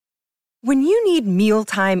When you need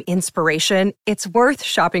mealtime inspiration, it's worth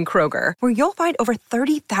shopping Kroger, where you'll find over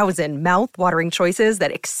 30,000 mouth-watering choices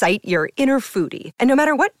that excite your inner foodie. And no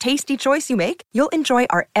matter what tasty choice you make, you'll enjoy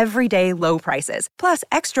our everyday low prices, plus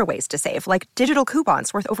extra ways to save, like digital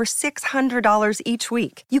coupons worth over $600 each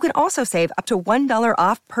week. You can also save up to $1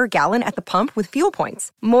 off per gallon at the pump with fuel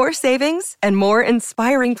points. More savings and more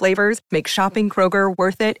inspiring flavors make shopping Kroger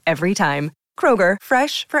worth it every time. Kroger,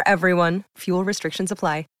 fresh for everyone. Fuel restrictions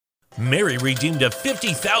apply. Mary redeemed a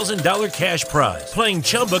 $50,000 cash prize playing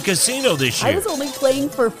Chumba Casino this year. I was only playing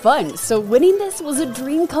for fun, so winning this was a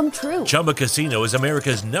dream come true. Chumba Casino is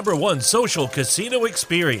America's #1 social casino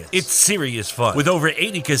experience. It's serious fun. With over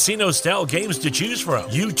 80 casino-style games to choose from,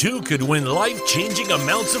 you too could win life-changing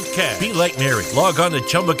amounts of cash. Be like Mary. Log on to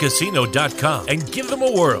ChumbaCasino.com and give them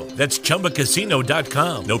a whirl. That's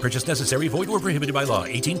ChumbaCasino.com. No purchase necessary. Void where prohibited by law.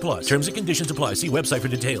 18+. Terms and conditions apply. See website for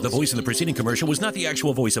details. The voice in the preceding commercial was not the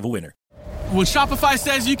actual voice of a winner. When Shopify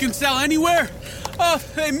says you can sell anywhere, oh,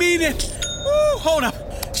 they mean it. Woo, hold up.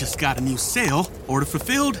 Just got a new sale. Order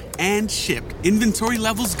fulfilled and shipped. Inventory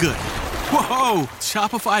level's good. Whoa,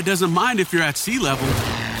 Shopify doesn't mind if you're at sea level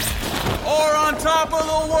or on top of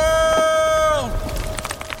the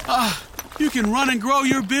world. You can run and grow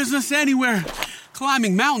your business anywhere.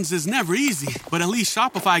 Climbing mountains is never easy, but at least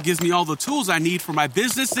Shopify gives me all the tools I need for my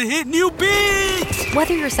business to hit new peaks.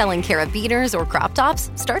 Whether you're selling carabiners or crop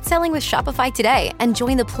tops, start selling with Shopify today and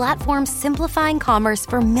join the platform simplifying commerce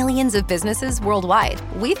for millions of businesses worldwide.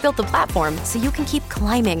 We've built the platform so you can keep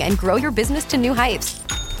climbing and grow your business to new heights.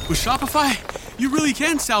 With Shopify, you really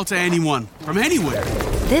can sell to anyone, from anywhere.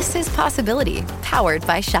 This is Possibility, powered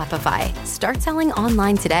by Shopify. Start selling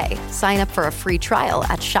online today. Sign up for a free trial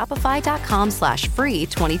at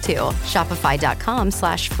shopify.com/free22.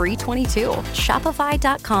 Shopify.com/free22.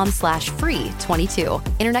 Shopify.com/free22.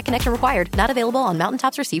 Internet connection required. Not available on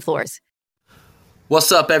mountaintops or seafloors.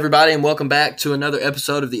 What's up, everybody, and welcome back to another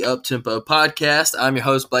episode of the Uptempo Podcast. I'm your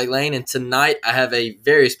host, Blake Lane, and tonight I have a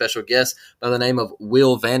very special guest by the name of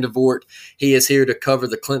Will Vandervort. He is here to cover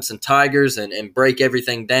the Clemson Tigers and break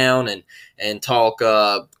everything down and talk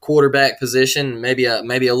quarterback position, maybe a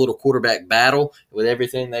little quarterback battle with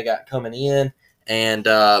everything they got coming in. And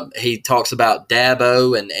he talks about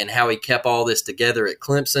Dabo and how he kept all this together at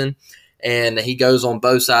Clemson. And he goes on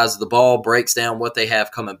both sides of the ball, breaks down what they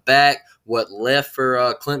have coming back, what left for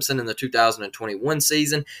Clemson in the 2021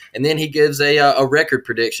 season, and then he gives a record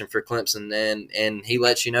prediction for Clemson, and he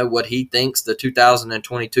lets you know what he thinks the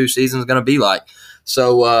 2022 season is going to be like.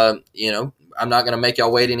 So, I'm not going to make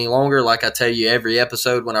y'all wait any longer. Like I tell you every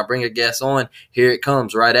episode when I bring a guest on, here it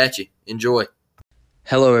comes right at you. Enjoy.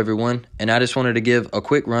 Hello, everyone, and I just wanted to give a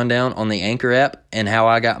quick rundown on the Anchor app and how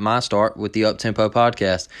I got my start with the Uptempo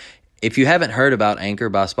Podcast. If you haven't heard about Anchor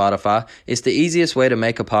by Spotify, it's the easiest way to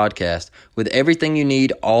make a podcast with everything you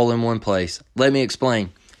need all in one place. Let me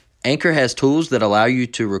explain. Anchor has tools that allow you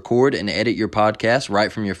to record and edit your podcast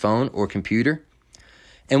right from your phone or computer.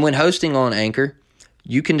 And when hosting on Anchor,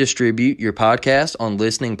 you can distribute your podcast on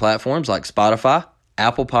listening platforms like Spotify,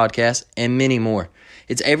 Apple Podcasts, and many more.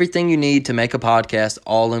 It's everything you need to make a podcast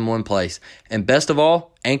all in one place. And best of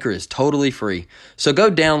all, Anchor is totally free. So go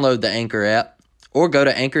download the Anchor app or go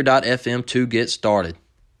to anchor.fm to get started.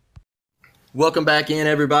 Welcome back in,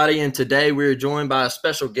 everybody, and today we're joined by a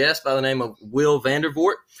special guest by the name of Will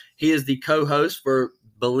Vandervort. He is the co-host for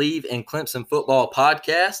Believe in Clemson Football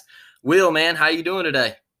podcast. Will, man, how you doing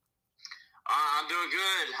today? I'm doing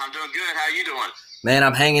good. How you doing? Man,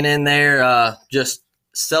 I'm hanging in there, just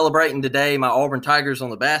celebrating today. My Auburn Tigers on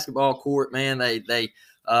the basketball court, man, they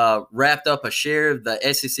wrapped up a share of the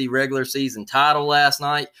SEC regular season title last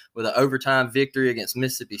night with an overtime victory against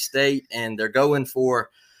Mississippi State, and they're going for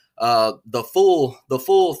the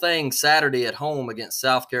full thing Saturday at home against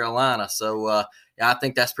South Carolina. So I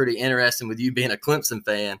think that's pretty interesting with you being a Clemson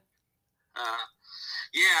fan.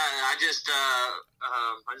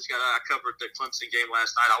 I covered the Clemson game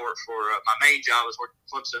last night. I worked for my main job was working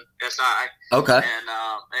for Clemson SI. Okay.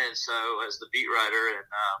 And so as the beat writer, and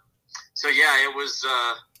so yeah, it was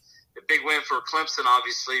a big win for Clemson,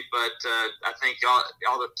 obviously. But I think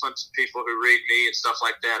all the Clemson people who read me and stuff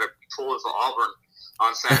like that are pulling for Auburn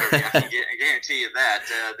on Saturday. I can guarantee you that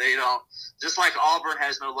they don't. Just like Auburn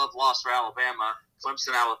has no love lost for Alabama,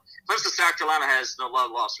 Clemson, South Carolina has no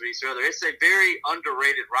love lost for each other. It's a very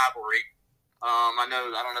underrated rivalry. I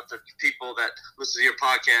don't know if the people that listen to your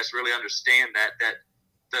podcast really understand that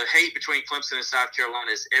the hate between Clemson and South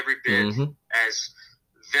Carolina is every bit as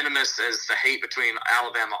venomous as the hate between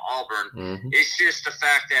Alabama and Auburn. Mm-hmm. It's just the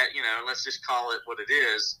fact that, let's just call it what it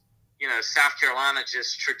is. South Carolina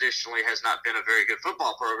just traditionally has not been a very good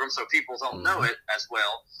football program, so people don't know it as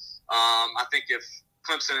well. I think if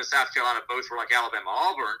Clemson and South Carolina both were like Alabama,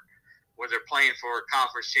 Auburn, where they're playing for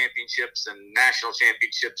conference championships and national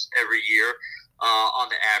championships every year on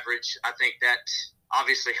the average, I think that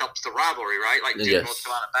obviously helps the rivalry, right? Like Duke, North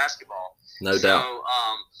Carolina basketball. No doubt.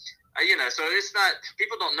 So it's not –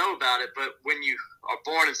 people don't know about it, but when you are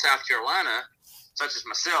born in South Carolina, such as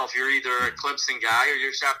myself, you're either a Clemson guy or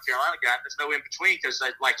you're a South Carolina guy. There's no in-between because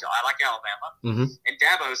I like Alabama. Mm-hmm. And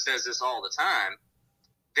Dabo says this all the time.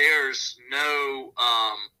 There's no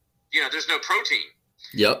there's no protein.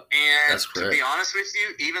 Yep, and that's correct. To be honest with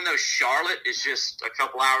you, even though Charlotte is just a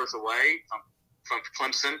couple hours away from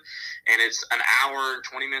Clemson, and it's an hour and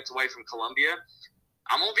 20 minutes away from Columbia,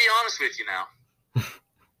 I'm going to be honest with you now.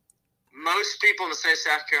 Most people in the state of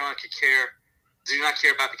South Carolina do not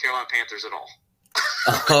care about the Carolina Panthers at all.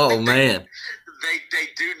 Oh, man. They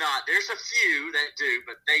do not. There's a few that do,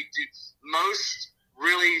 but they do. Most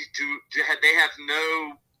really do. They have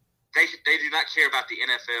no. They do not care about the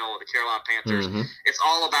NFL or the Carolina Panthers. Mm-hmm. It's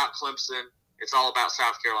all about Clemson. It's all about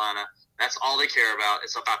South Carolina. That's all they care about.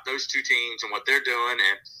 It's about those two teams and what they're doing.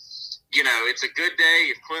 And, it's a good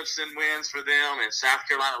day if Clemson wins for them and South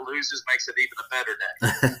Carolina loses, makes it even a better day.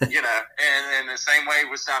 And the same way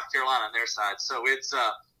with South Carolina on their side. So it's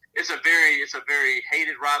a very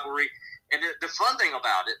hated rivalry. And the fun thing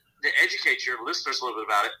about it, to educate your listeners a little bit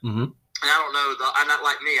about it, mm-hmm. and I'm not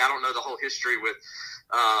like me, I don't know the whole history with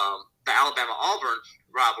the Alabama-Auburn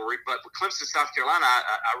rivalry, but with Clemson, South Carolina,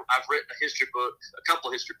 I've written a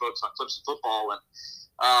couple of history books on Clemson football, and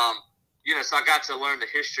so I got to learn the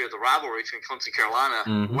history of the rivalry between Clemson and Carolina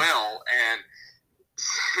mm-hmm. well, and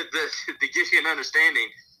to give you an understanding,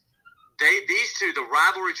 these two, the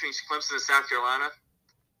rivalry between Clemson and South Carolina,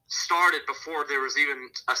 started before they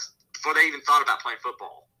even thought about playing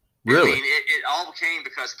football. Really? I mean, it all came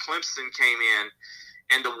because Clemson came in,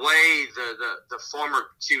 and the way the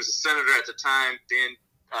former, she was a senator at the time, Ben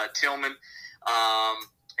Tillman,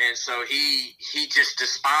 and so he just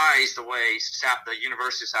despised the way the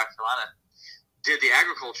University of South Carolina did the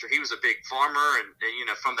agriculture. He was a big farmer and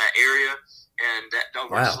from that area and that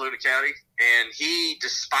over in Saluda County, and he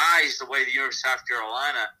despised the way the University of South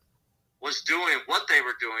Carolina was doing what they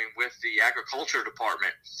were doing with the agriculture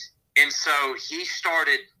department. And so he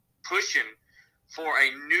started pushing for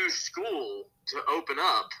a new school to open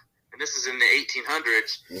up. And this is in the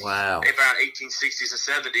 1800s. Wow. About 1860s and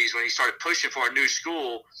 70s when he started pushing for a new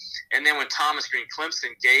school. And then when Thomas Green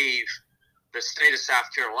Clemson gave the state of South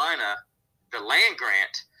Carolina the land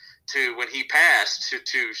grant when he passed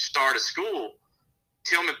to start a school,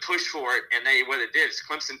 Tillman pushed for it, and what it did is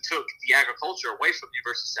Clemson took the agriculture away from the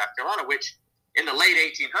University of South Carolina, which in the late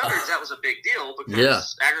 1800s, that was a big deal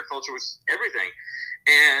because agriculture was everything.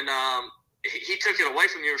 And he took it away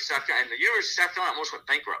from the University of South Carolina, and the University of South Carolina almost went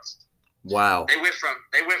bankrupt. Wow. They went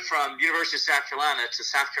from University of South Carolina to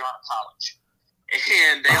South Carolina College,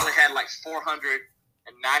 and they only had like 499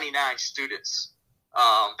 students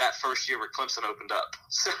that first year where Clemson opened up.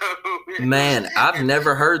 So man, I've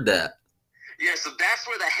never heard that. Yeah, so that's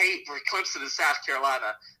where the hate for Clemson and South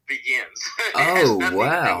Carolina begins. Oh,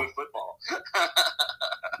 wow. With football.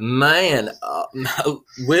 Man,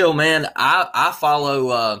 Will, man, I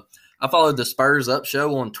follow the Spurs Up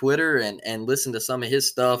show on Twitter and listen to some of his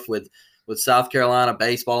stuff with South Carolina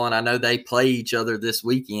baseball, and I know they play each other this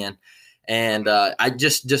weekend. And I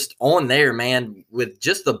just on there, man, with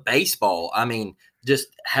just the baseball, I mean, just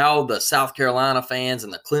how the South Carolina fans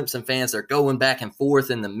and the Clemson fans are going back and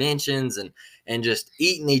forth in the mentions and just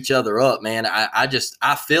eating each other up, man.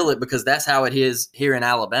 I feel it because that's how it is here in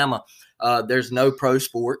Alabama. There's no pro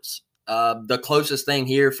sports. The closest thing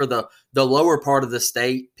here for the lower part of the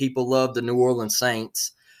state, people love the New Orleans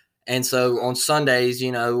Saints. And so on Sundays,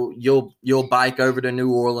 you'll bike over to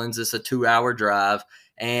New Orleans. It's a 2-hour drive,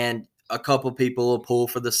 and a couple people will pull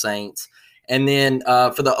for the Saints. And then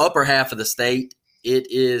for the upper half of the state,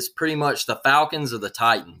 it is pretty much the Falcons or the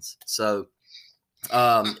Titans. So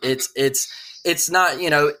it's not,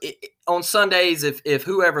 on Sundays, if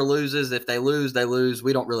whoever loses, if they lose, they lose.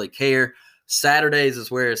 We don't really care. Saturdays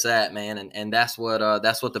is where it's at, man. And that's what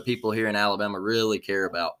the people here in Alabama really care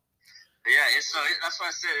about. Yeah. That's what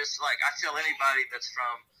I said. It's like, I tell anybody that's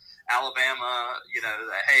from Alabama,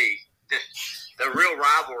 that, hey, the real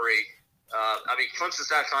rivalry, Clemson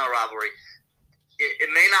South Carolina rivalry,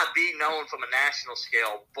 it may not be known from a national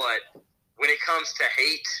scale, but when it comes to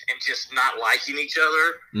hate and just not liking each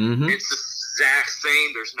other, mm-hmm. It's the exact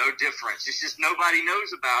same. There's no difference. It's just nobody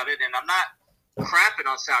knows about it. And I'm not crapping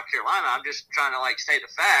on South Carolina. I'm just trying to state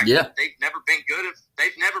the fact. Yeah. They've never been good.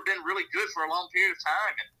 They've never been really good for a long period of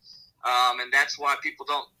time. And and that's why people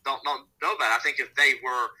don't know about it. I think if they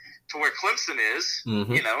were to where Clemson is,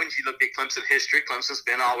 Mm-hmm. you know, and if you look at Clemson history, Clemson's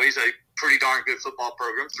been always a pretty darn good football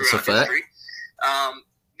program throughout history.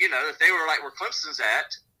 You know, if they were like where Clemson's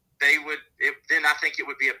at, then I think it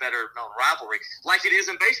would be a better known rivalry, like it is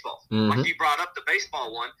in baseball. Mm-hmm. Like you brought up the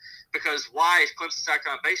baseball one, because why is Clemson South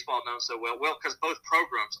Carolina baseball known so well? Well, because both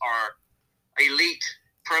programs are elite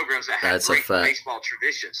programs that have great baseball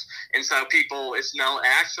traditions, and so it's known.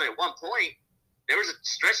 Actually, at one point, there was a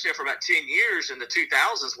stretch there for about 10 years in the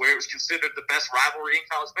 2000s where it was considered the best rivalry in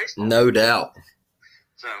college baseball. No doubt.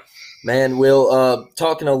 So, man, Will,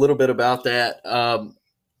 talking a little bit about that.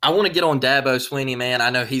 I want to get on Dabo Swinney, man. I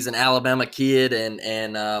know he's an Alabama kid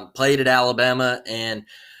and played at Alabama, and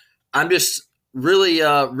I'm just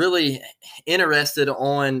really interested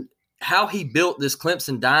on how he built this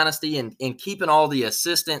Clemson dynasty and keeping all the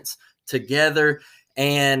assistants together.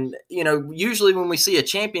 And, you know, usually when we see a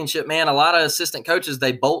championship, man, a lot of assistant coaches,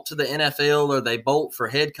 they bolt to the NFL or they bolt for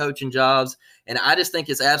head coaching jobs. And I just think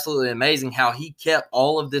it's absolutely amazing how he kept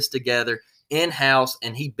all of this together in-house,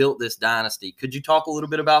 and he built this dynasty. Could you talk a little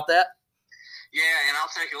bit about that? Yeah, and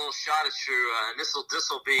I'll take a little shot at you. And this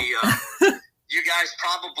will be you guys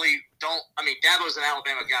probably don't. I mean, Dabo's an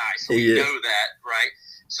Alabama guy, so we know that, right?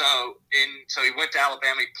 So he went to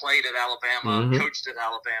Alabama. He played at Alabama, mm-hmm. coached at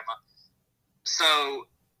Alabama. So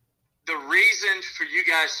the reason for you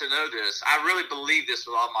guys to know this, I really believe this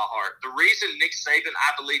with all my heart. The reason Nick Saban,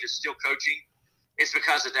 I believe, is still coaching is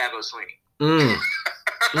because of Dabo Swinney.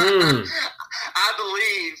 I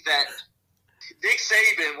believe that Nick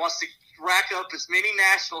Saban wants to rack up as many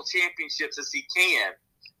national championships as he can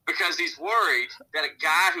because he's worried that a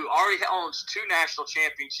guy who already owns 2 national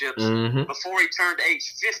championships mm-hmm. before he turned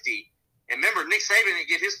age 50, and remember, Nick Saban didn't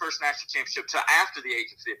get his first national championship until after the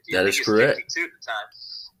age of 50. That is correct. 52 at the time.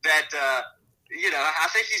 That, you know, I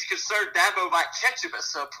think he's concerned Dabo might catch him at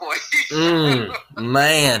some point.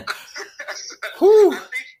 Man. So, I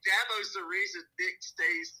think Dabo's the reason Nick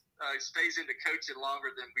stays into coaching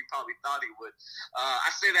longer than we probably thought he would. I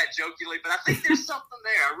say that jokingly, but I think there's something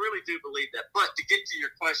there. I really do believe that. But to get to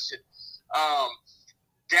your question,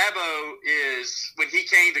 Dabo is, when he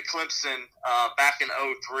came to Clemson back in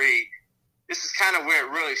 2003, this is kind of where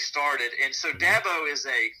it really started. And so Dabo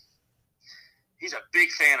he's a big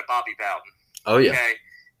fan of Bobby Bowden. Oh, yeah. Okay?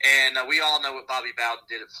 And we all know what Bobby Bowden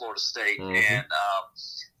did at Florida State. Mm-hmm. And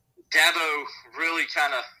Dabo really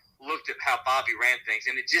kind of looked at how Bobby ran things.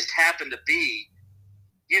 And it just happened to be,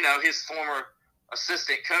 you know, his former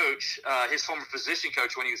assistant coach, his former position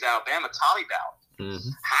coach when he was at Alabama, Tommy Bowden, mm-hmm.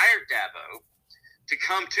 hired Dabo to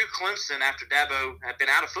come to Clemson after Dabo had been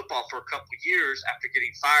out of football for a couple of years after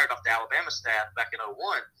getting fired off the Alabama staff back in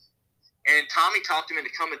 2001. And Tommy talked him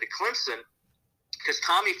into coming to Clemson because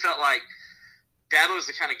Tommy felt like Dabo is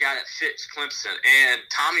the kind of guy that fits Clemson, and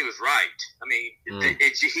Tommy was right. I mean,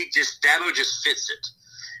 Dabo just fits it.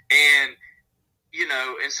 And, you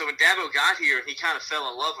know, and so when Dabo got here, he kind of fell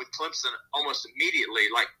in love with Clemson almost immediately,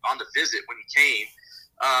 like on the visit when he came.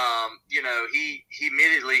 You know, he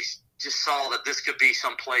immediately just saw that this could be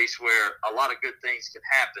some place where a lot of good things could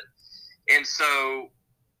happen. And so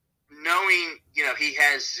knowing, you know, he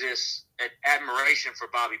has this admiration for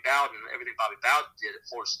Bobby Bowden, everything Bobby Bowden did at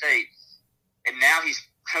Florida State, and now he's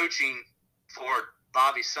coaching for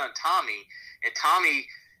Bobby's son, Tommy, and Tommy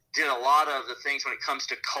did a lot of the things when it comes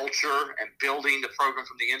to culture and building the program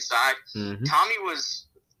from the inside. Mm-hmm. Tommy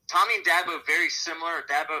and Dabo very similar.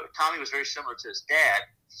 Tommy was very similar to his dad,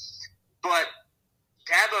 but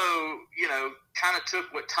Dabo, you know, kind of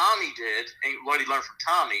took what Tommy did and what he learned from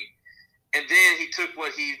Tommy, and then he took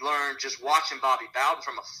what he learned just watching Bobby Bowden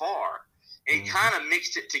from afar, and he kind of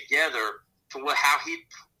mixed it together to how he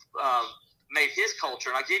made his culture.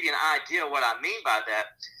 And I'll give you an idea of what I mean by that.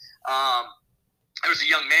 There was a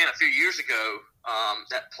young man a few years ago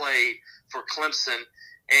that played for Clemson,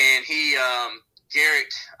 and he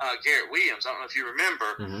Garrett Williams. I don't know if you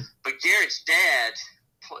remember, mm-hmm. but Garrett's dad.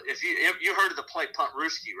 If you heard of the play Punt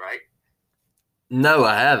Rooski, right? No,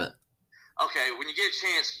 I haven't. Okay, when you get a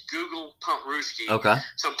chance, Google Punt Rooski. Okay.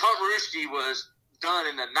 So Punt Rooski was done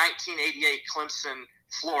in the 1988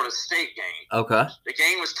 Clemson-Florida State game. Okay. The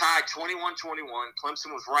game was tied 21-21.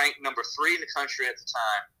 Clemson was ranked number 3 in the country at the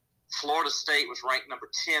time. Florida State was ranked number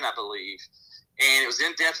 10, I believe. And it was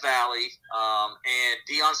in Death Valley. And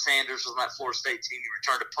Deion Sanders was on that Florida State team. He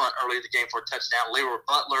returned a punt early in the game for a touchdown. Leroy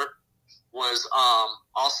Butler was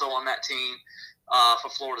also on that team for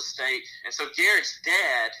Florida State. And so Garrett's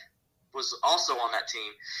dad was also on that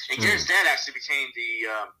team. And Garrett's dad actually became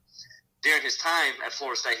during his time at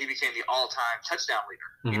Florida State, he became the all-time touchdown leader.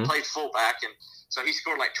 Mm-hmm. He played fullback, and so he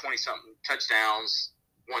scored like 20-something touchdowns,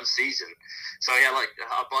 one season. So he had like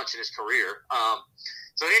a bunch in his career.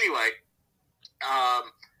 So anyway,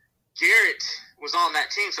 Garrett was on that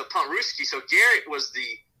team. So Punt-Ruski, so Garrett was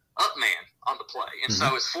the up man on the play. And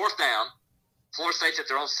so it's fourth down. Florida State's at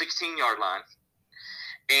their own 16-yard line.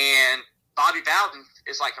 And Bobby Bowden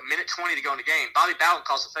is like a minute 20 to go in the game. Bobby Bowden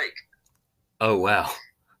calls a fake. Oh, wow.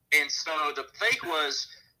 And so the fake was,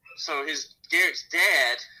 so Garrett's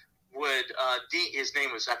dad would, his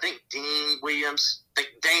name was, I think, Dane Williams.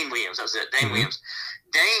 Dane Williams, that was it, Dane Williams.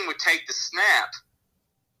 Dane would take the snap,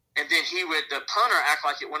 and then the punter act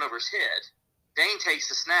like it went over his head. Dane takes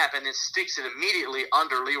the snap and then sticks it immediately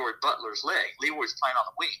under Leroy Butler's leg. Leroy's playing on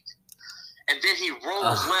the wing. And then he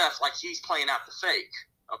rolls left like he's playing out the fake,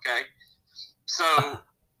 okay? So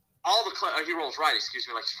he rolls right, like he's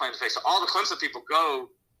playing the fake. So all the Clemson people go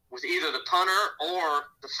with either the punter or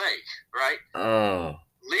the fake, right? Oh.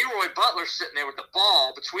 Leroy Butler's sitting there with the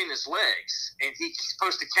ball between his legs, and he's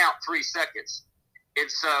supposed to count 3 seconds. And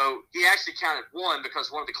so he actually counted 1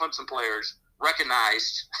 because one of the Clemson players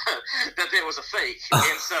recognized that there was a fake.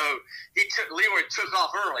 And so Leroy took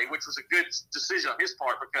off early, which was a good decision on his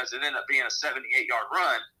part because it ended up being a 78-yard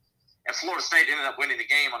run. And Florida State ended up winning the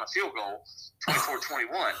game on a field goal,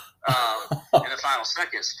 24-21, in the final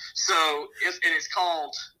seconds. So it's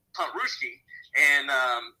called Punt-Ruski. And,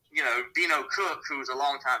 Bino Cook, who's a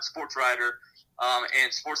longtime sports writer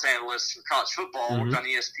and sports analyst for college football, worked on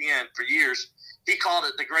ESPN for years, he called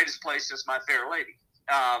it the greatest play since My Fair Lady.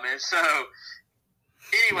 And so,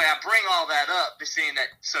 anyway, I bring all that up, seeing that,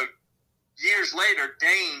 so years later,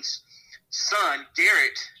 Dane's son,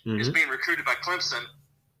 Garrett, is being recruited by Clemson.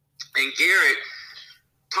 And Garrett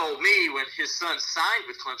told me when his son signed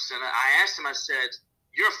with Clemson, I asked him, I said,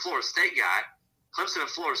 you're a Florida State guy. Clemson and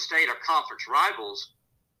Florida State are conference rivals.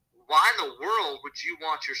 Why in the world would you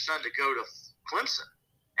want your son to go to Clemson?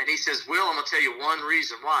 And he says, Will, I'm going to tell you one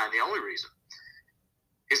reason why, and the only reason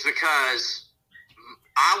is because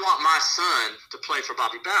I want my son to play for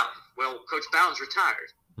Bobby Bowden. Well, Coach Bowden's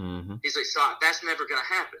retired. He's like, so that's never going to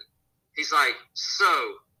happen. He's like, so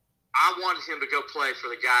I wanted him to go play for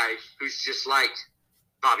the guy who's just like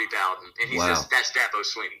Bobby Bowden. And he says, that's Dabo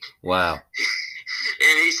Swinney. Wow.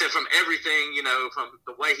 And he said from everything, from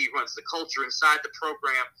the way he runs the culture inside the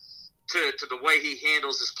program to the way he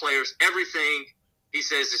handles his players, everything he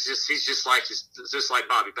says is he's just like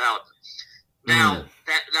Bobby Bowden. Now,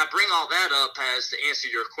 I bring all that up as to answer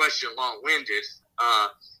your question long-winded.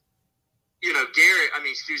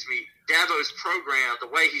 Dabo's program, the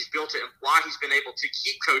way he's built it and why he's been able to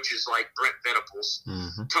keep coaches like Brent Venables,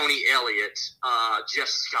 Tony Elliott, Jeff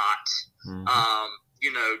Scott,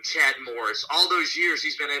 Chad Morris, all those years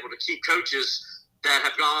he's been able to keep coaches that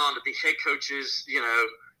have gone on to be head coaches,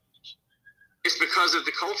 it's because of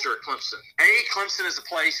the culture at Clemson. Clemson is a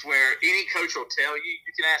place where any coach will tell you,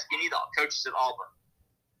 you can ask any of the coaches at Auburn,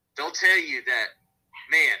 they'll tell you that,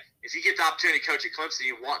 man, if you get the opportunity to coach at Clemson,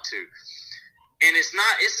 you want to. And this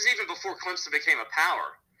is even before Clemson became a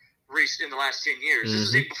power in the last 10 years. This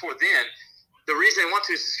is even before then. The reason they want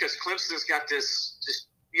to is because Clemson's got this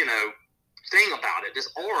thing about it, this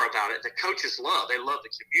aura about it that coaches love. They love the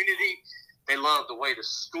community. They love the way the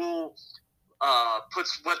school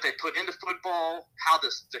puts what they put into football, how the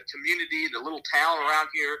community, the little town around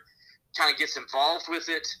here kind of gets involved with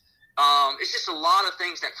it. It's just a lot of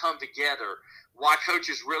things that come together why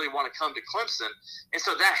coaches really want to come to Clemson. And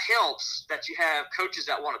so that helps that you have coaches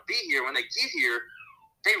that want to be here. When they get here,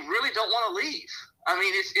 they really don't want to leave. I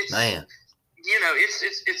mean, it's man.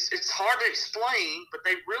 It's hard to explain, but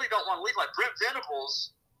they really don't want to leave. Like Brent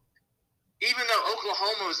Venables, even though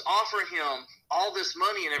Oklahoma was offering him all this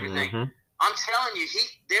money and everything, I'm telling you,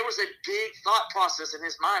 there was a big thought process in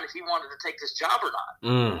his mind if he wanted to take this job or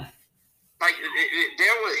not. Like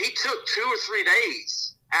he took 2 or 3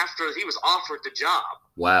 days after he was offered the job.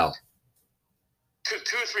 Wow. Took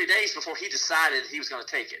 2 or 3 days before he decided he was going to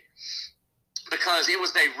take it, because it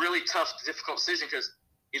was a really tough, difficult decision because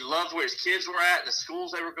he loved where his kids were at and the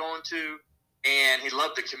schools they were going to, and he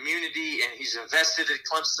loved the community, and he's invested in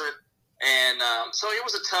Clemson. And so it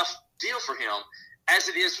was a tough deal for him, as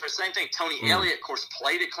it is for the same thing. Tony Elliott, of course,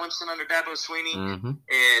 played at Clemson under Dabo Swinney,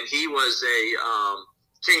 and he was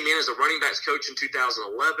came in as a running backs coach in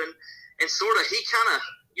 2011. And sort of he kind of,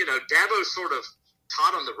 Dabo sort of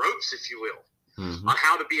taught him the ropes, if you will, on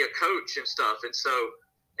how to be a coach and stuff. And so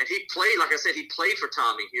 – and he played, like I said, he played for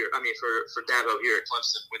Tommy here. I mean, for Dabo here at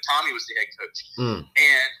Clemson when Tommy was the head coach. And,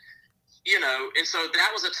 and so that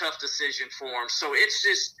was a tough decision for him. So it's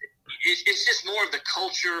just more of the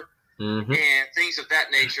culture and things of that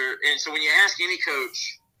nature. And so when you ask any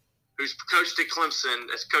coach who's coached at Clemson,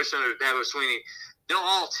 that's coached under Dabo Swinney, they'll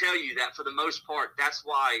all tell you that for the most part, that's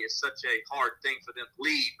why it's such a hard thing for them to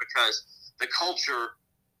leave, because the culture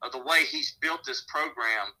of the way he's built this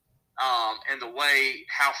program, and the way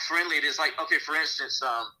how friendly it is. Like, okay, for instance,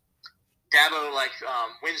 Dabo, like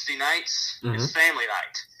Wednesday nights is family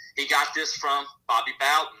night. He got this from Bobby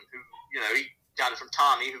Bowden, who, he got it from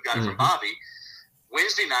Tommy, who got it from Bobby.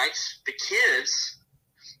 Wednesday nights, the kids,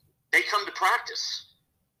 they come to practice.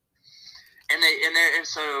 And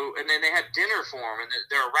then they have dinner for them, and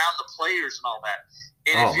they're around the players and all that.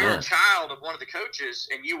 And if you're a child of one of the coaches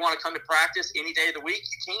and you want to come to practice any day of the week,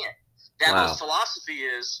 you can. Dabo's philosophy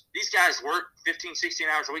is these guys work 15, 16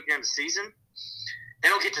 hours a week during the season. They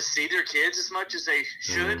don't get to see their kids as much as they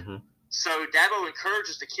should. So Dabo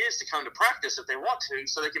encourages the kids to come to practice if they want to,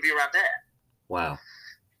 so they can be around dad. Wow.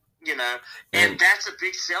 And that's a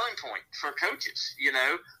big selling point for coaches,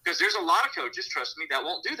 because there's a lot of coaches, trust me, that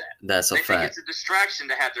won't do that. That's a fact. They think it's a distraction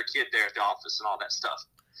to have their kid there at the office and all that stuff.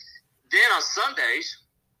 Then on Sundays,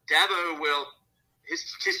 Dabo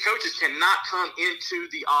his coaches cannot come into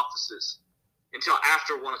the offices until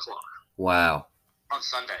after 1 o'clock. Wow. On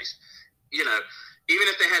Sundays. Even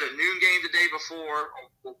if they had a noon game the day before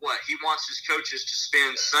or what, he wants his coaches to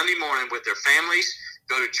spend Sunday morning with their families,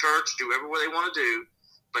 go to church, do whatever they want to do.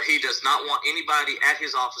 But he does not want anybody at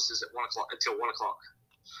his offices at 1 o'clock until 1 o'clock.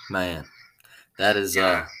 Man, that is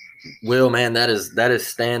Will. Man, that is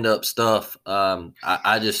stand up stuff.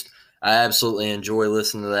 I absolutely enjoy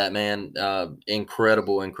listening to that, man.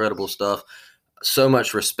 Incredible stuff. So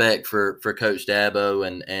much respect for Coach Dabo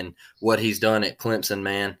and what he's done at Clemson,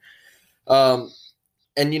 man.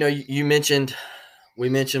 And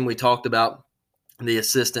we talked about the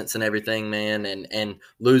assistants and everything, man, and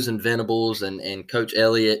losing Venables and Coach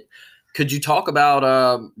Elliott. Could you talk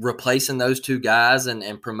about replacing those two guys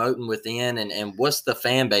and promoting within, and what's the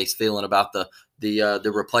fan base feeling about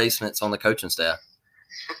the replacements on the coaching staff?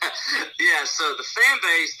 Yeah, so the fan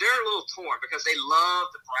base, they're a little torn because they love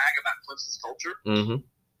to brag about Clemson's culture.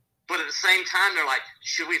 But at the same time, they're like,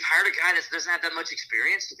 should we have hired a guy that doesn't have that much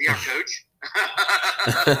experience to be our coach?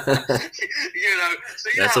 So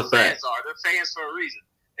that's how a fans fact. are. They're fans for a reason.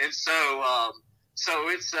 And so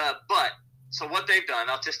it's so what they've done,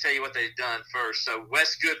 I'll just tell you what they've done first. So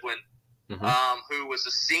Wes Goodwin, who was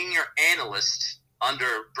a senior analyst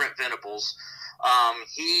under Brent Venables,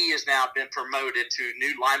 he has now been promoted to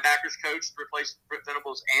new linebackers coach to replace Brent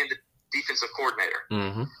Venables and the defensive coordinator.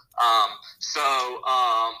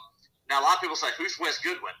 Now a lot of people say, who's Wes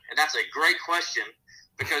Goodwin? And that's a great question,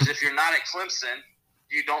 because if you're not at Clemson,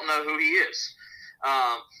 you don't know who he is.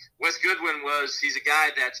 Wes Goodwin he's a guy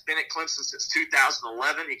that's been at Clemson since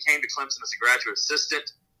 2011. He came to Clemson as a graduate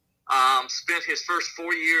assistant, spent his first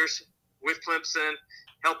 4 years with Clemson,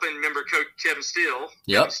 helping member Coach Kevin Steele.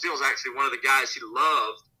 Yep. Kevin Steele is actually one of the guys who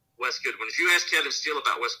loved Wes Goodwin. If you ask Kevin Steele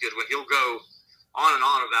about Wes Goodwin, he'll go on and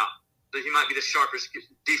on about that he might be the sharpest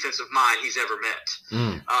defensive mind he's ever met.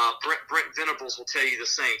 Brent Venables will tell you the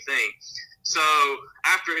same thing. So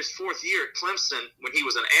after his fourth year at Clemson, when he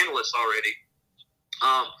was an analyst already,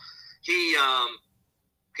 he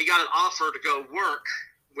got an offer to go work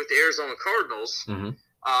with the Arizona Cardinals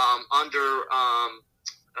under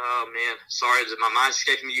sorry, my mind's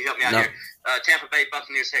escaping me. You help me out here. Tampa Bay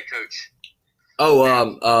Buccaneers head coach.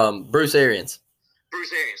 Bruce Arians.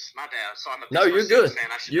 Bruce Arians, my bad. So I'm a you're good. Fan.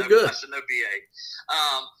 I should You're know, good. I should know BA.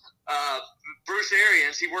 Bruce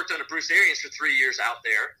Arians, he worked under Bruce Arians for 3 years out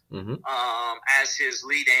there as his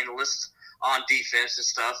lead analyst on defense and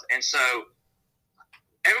stuff. And so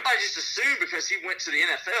everybody just assumed because he went to the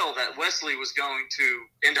NFL that Wesley was going to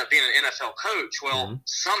end up being an NFL coach. Well,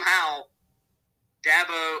 somehow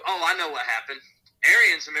Dabo, I know what happened.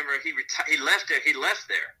 Arians, remember, he left there. He left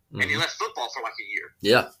there, and he left football for like a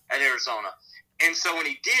year at Arizona. And so when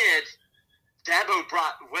he did, Dabo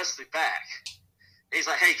brought Wesley back. He's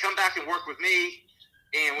like, hey, come back and work with me.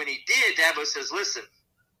 And when he did, Dabo says, listen,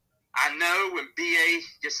 I know when BA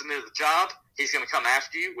gets into the job, he's going to come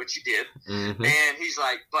after you, which he did. And he's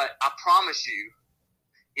like, but I promise you,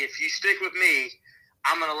 if you stick with me,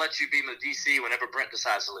 I'm going to let you be my DC whenever Brent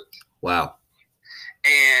decides to leave. Wow.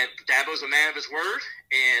 And Dabo's a man of his word.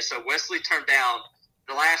 And so Wesley turned down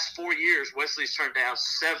the last 4 years. Wesley's turned down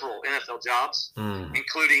several NFL jobs,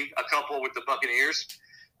 including a couple with the Buccaneers.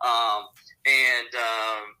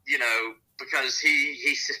 Because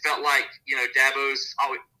he felt like, Dabo's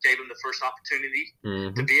always gave him the first opportunity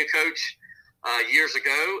to be a coach years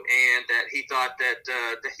ago, and that he thought that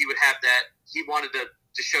he would have that. He wanted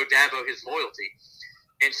to show Dabo his loyalty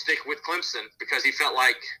and stick with Clemson because he felt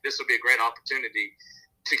like this would be a great opportunity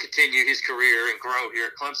to continue his career and grow here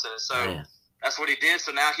at Clemson. And so that's what he did.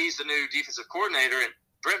 So now he's the new defensive coordinator. And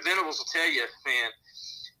Brent Venables will tell you, man,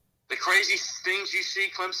 the crazy things you see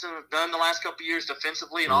Clemson have done the last couple of years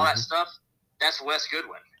defensively and all that stuff, that's Wes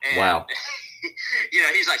Goodwin. And, wow.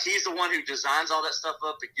 He's the one who designs all that stuff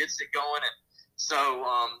up and gets it going. And so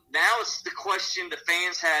now it's the question the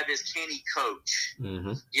fans have is, can he coach?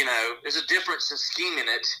 Mm-hmm. There's a difference in scheming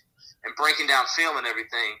it and breaking down film and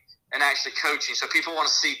everything and actually coaching. So people want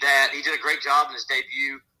to see that. He did a great job in his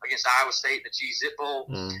debut against Iowa State in the Cheez It Bowl.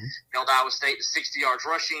 Mm-hmm. Held Iowa State to 60 yards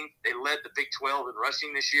rushing. They led the Big 12 in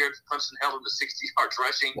rushing this year. Clemson held them to 60 yards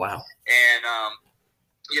rushing. Wow. And,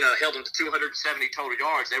 held them to 270 total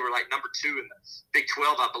yards. They were like number 2 in the Big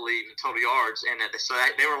 12, I believe, in total yards. And so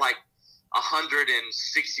they were like 160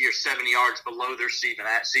 or 70 yards below their season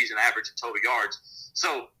average in total yards.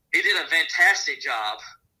 So he did a fantastic job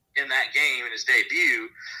in that game in his debut.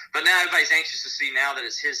 But now everybody's anxious to see now that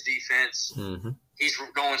it's his defense. Mm-hmm. He's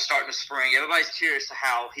starting to spring. Everybody's curious to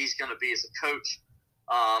how he's going to be as a coach.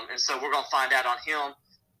 And so we're going to find out on him.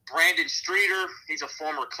 Brandon Streeter, he's a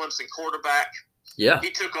former Clemson quarterback. Yeah. He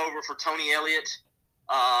took over for Tony Elliott.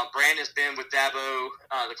 Brandon's been with Dabo,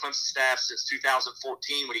 the Clemson staff, since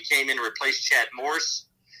 2014 when he came in to replace Chad Morris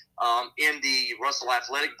in the Russell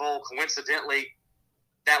Athletic Bowl. Coincidentally,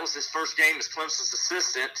 that was his first game as Clemson's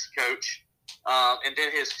assistant coach. And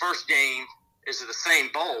then his first game is the same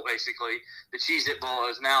bowl, basically. The Cheez It Bowl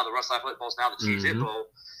is now, the Russell Athletic Bowl is now the Cheez It Bowl.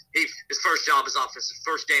 His first game as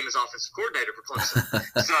offensive coordinator for Clemson.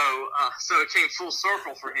 So it came full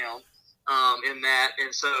circle for him. In that,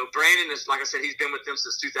 and so Brandon is, like I said, he's been with them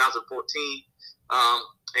since 2014,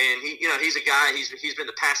 and he's a guy. He's been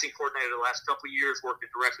the passing coordinator the last couple of years, working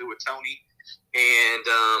directly with Tony, and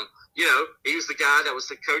he was the guy that was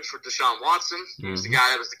the coach for Deshaun Watson. He was the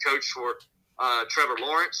guy that was the coach for Trevor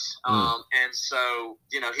Lawrence, and so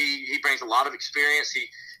he brings a lot of experience.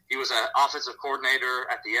 He was an offensive coordinator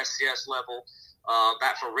at the SCS level,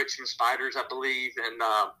 back for Richmond Spiders, I believe, and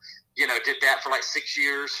did that for like 6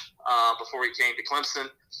 years before he came to Clemson.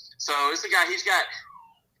 So it's a guy. He's got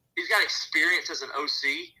experience as an OC,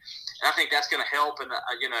 and I think that's going to help. And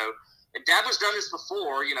and Dabo's done this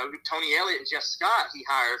before. Tony Elliott and Jeff Scott he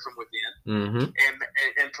hired from within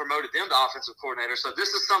and promoted them to offensive coordinator. So this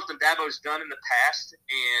is something Dabo's done in the past,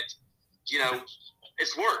 and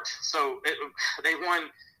it's worked. So they won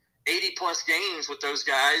 80-plus games with those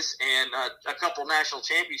guys and a couple national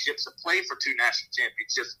championships and played for 2 national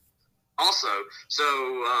championships also. So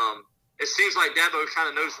it seems like Dabo kind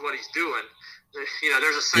of knows what he's doing.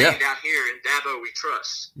 There's a saying down here, in Dabo we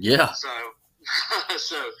trust. Yeah. So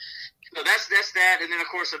that's that. And then, of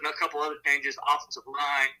course, a couple other changes. Offensive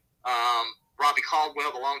line, Robbie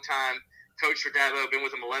Caldwell, the longtime coach for Dabo, been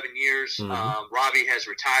with him 11 years. Robbie has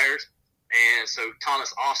retired. And so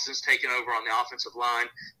Thomas Austin's taken over on the offensive line.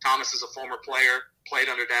 Thomas is a former player, played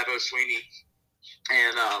under Dabo Sweeney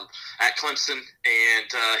and at Clemson,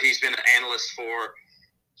 and he's been an analyst for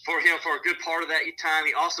him for a good part of that time.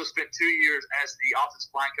 He also spent 2 years as the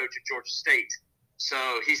offensive line coach at Georgia State. So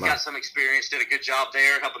he's got some experience, did a good job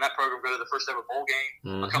there, helping that program go to the first ever bowl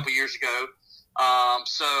game a couple years ago.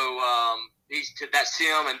 That's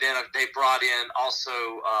him, and then they brought in also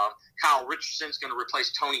Kyle Richardson's going to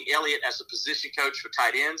replace Tony Elliott as the position coach for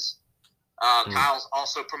tight ends. Kyle's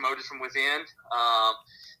also promoted from within.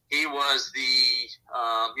 He was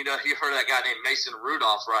you heard of that guy named Mason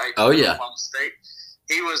Rudolph, right? Oh, yeah. Oklahoma State.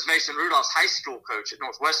 He was Mason Rudolph's high school coach at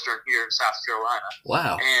Northwestern here in South Carolina.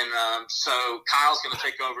 Wow. And so Kyle's going to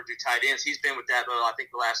take over, do tight ends. He's been with Dabo, I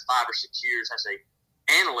think, the last 5 or 6 years as a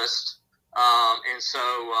analyst. And so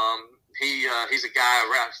he's a guy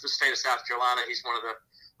around the state of South Carolina. He's one of the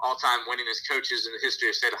all-time winningest coaches in the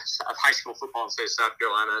history of high school football in the state of South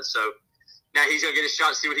Carolina. And so now he's going to get a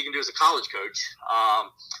shot to see what he can do as a college coach.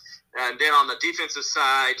 And then on the defensive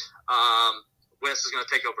side, Wes is going to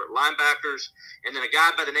take over at linebackers. And then a guy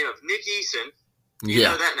by the name of Nick Eason. You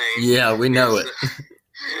know that name. Yeah, we know it.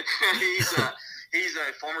 He's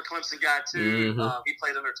a former Clemson guy, too. He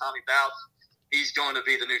played under Tommy Bowden. He's going to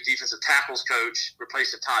be the new defensive tackles coach,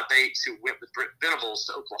 replacing Todd Bates, who went with Brent Venables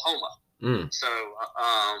to Oklahoma. So,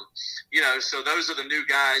 so those are the new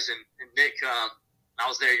guys. And Nick, I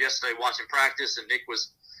was there yesterday watching practice, and Nick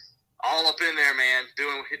was all up in there, man,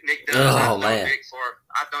 doing what Nick does. I've known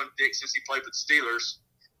Nick since he played with the Steelers,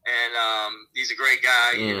 and he's a great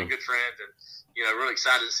guy and a good friend, and really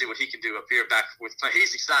excited to see what he can do up here back with.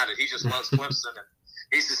 He's excited. He just loves Clemson, and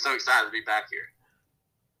he's just so excited to be back here.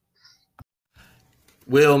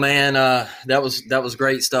 Will, man, that was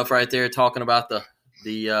great stuff right there, talking about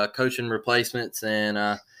the coaching replacements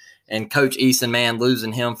and Coach Eason, man,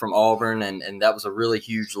 losing him from Auburn, and that was a really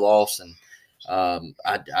huge loss. And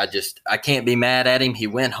I can't be mad at him. He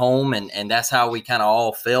went home, and that's how we kind of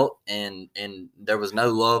all felt, and there was no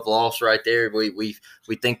love lost right there. We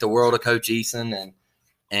think the world of Coach Eason,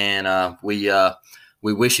 and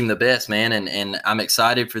we wish him the best, man. And I'm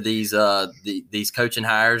excited for these coaching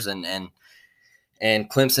hires and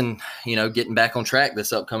Clemson, getting back on track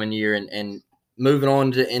this upcoming year and moving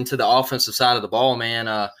on into the offensive side of the ball, man.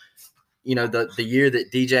 The year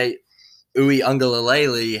that DJ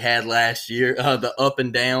Uiagalelei had last year, the up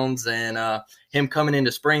and downs, and him coming into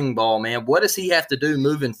spring ball, man. What does he have to do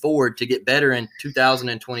moving forward to get better in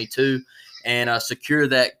 2022 and secure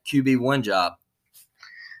that QB1 job?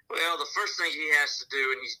 Well, the first thing he has to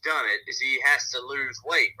do, and he's done it, is he has to lose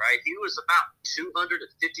weight, right? He was about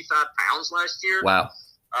 255 pounds last year. Wow.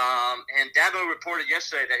 And Dabo reported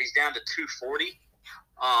yesterday that he's down to 240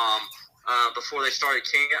 before they started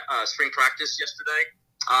spring practice yesterday.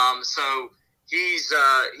 So he's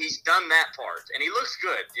done that part, and he looks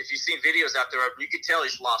good. If you've seen videos out there, you can tell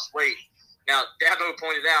he's lost weight. Now, Dabo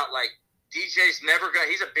pointed out, like, DJ's never going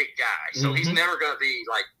to – he's a big guy, so he's never going to be,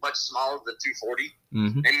 like, much smaller than 240.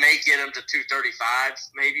 They may get him to 235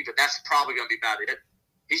 maybe, but that's probably going to be about it.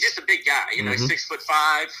 He's just a big guy. He's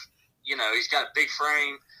 6'5". He's got a big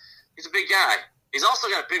frame. He's a big guy. He's also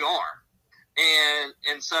got a big arm.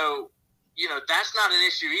 And so, that's not an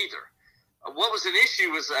issue either. What was an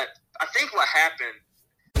issue was that I think what happened.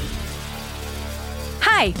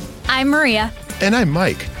 Hi, I'm Maria. And I'm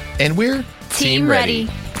Mike. And we're Team Ready.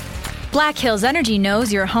 Black Hills Energy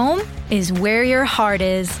knows your home is where your heart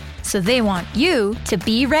is, so they want you to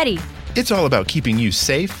be ready. It's all about keeping you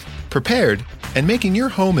safe, prepared, and making your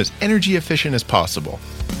home as energy efficient as possible.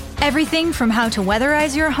 Everything from how to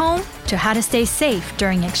weatherize your home to how to stay safe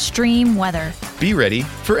during extreme weather. Be ready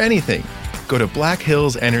for anything. Go to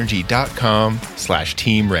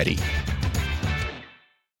blackhillsenergy.com/Team Ready.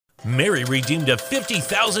 Mary redeemed a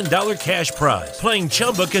 $50,000 cash prize playing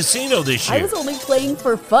Chumba Casino this year. I was only playing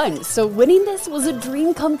for fun, so winning this was a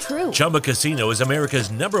dream come true. Chumba Casino is America's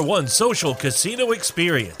 #1 social casino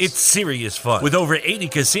experience. It's serious fun. With over 80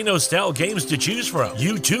 casino-style games to choose from,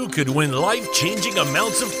 you too could win life-changing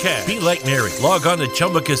amounts of cash. Be like Mary. Log on to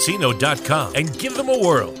ChumbaCasino.com and give them a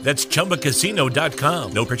whirl. That's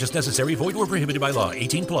ChumbaCasino.com. No purchase necessary. Void or prohibited by law.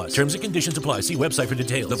 18+. Terms and conditions apply. See website for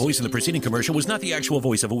details. The voice in the preceding commercial was not the actual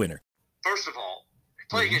voice of a winner. First of all, he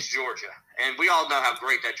played against Georgia, and we all know how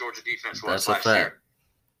great that Georgia defense was That's last year.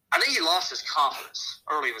 I think he lost his confidence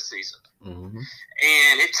early in the season,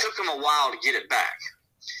 and it took him a while to get it back.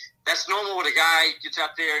 That's normal when a guy gets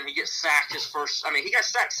out there and he gets sacked his first – he got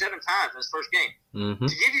sacked 7 times in his first game. To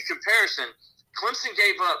give you comparison, Clemson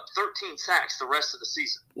gave up 13 sacks the rest of the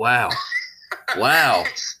season. Wow. Wow.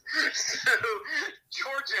 So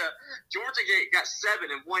Georgia got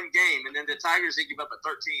 7 in one game, and then the Tigers didn't give up at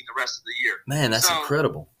 13 the rest of the year. Man, that's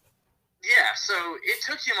incredible. Yeah, so it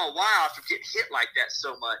took him a while to get hit like that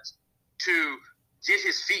so much to get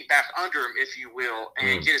his feet back under him, if you will,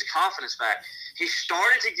 and get his confidence back. He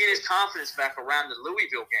started to get his confidence back around the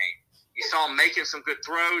Louisville game. You saw him making some good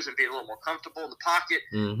throws and being a little more comfortable in the pocket.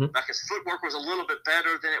 Like his footwork was a little bit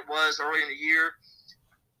better than it was early in the year.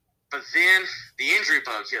 But then the injury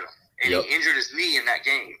bug hit him, and he injured his knee in that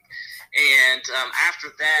game. And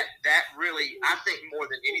after that really, I think more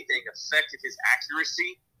than anything, affected his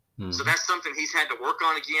accuracy. So that's something he's had to work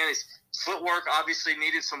on again. His footwork obviously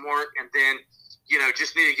needed some work, and then,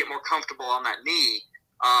 just needed to get more comfortable on that knee.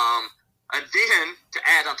 And then, to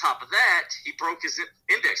add on top of that, he broke his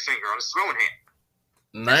index finger on his throwing hand.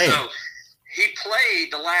 Man. So he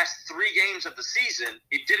played the last 3 games of the season.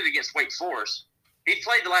 He did it against Wake Forest. He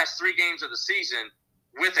played the last 3 games of the season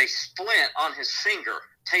with a splint on his finger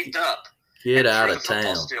taped up. Get out of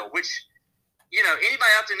town. Still, which,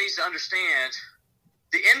 anybody out there needs to understand,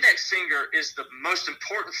 the index finger is the most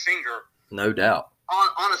important finger. No doubt.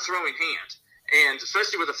 On a throwing hand, and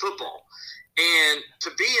especially with a football. And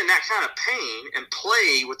to be in that kind of pain and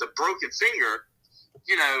play with a broken finger,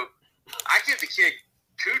 I give the kid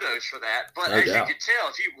kudos for that, but as you could tell,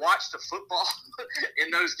 if you watch the football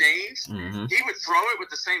in those games, he would throw it with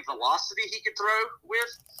the same velocity he could throw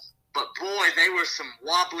with, but boy, they were some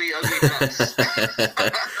wobbly, ugly nuts.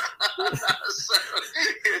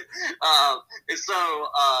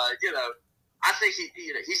 I think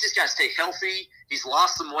he's just got to stay healthy. He's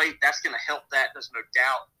lost some weight. That's going to help that. There's no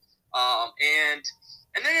doubt.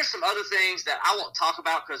 And then there's some other things that I won't talk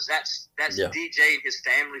about because that's DJ and his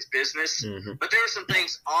family's business. But there are some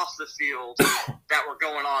things off the field that were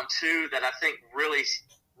going on too that I think really,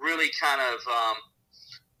 really kind of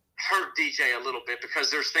hurt DJ a little bit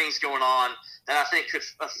because there's things going on that I think could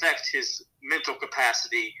affect his mental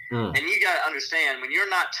capacity. And you got to understand, when you're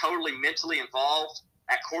not totally mentally involved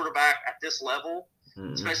at quarterback at this level,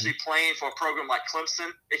 especially playing for a program like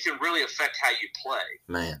Clemson, it can really affect how you play.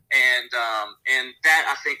 Man. And that,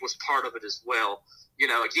 I think, was part of it as well. You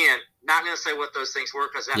know, again, not going to say what those things were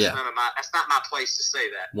because that's not my place to say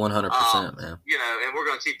that. 100%, man. You know, and we're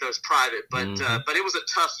going to keep those private. But but it was a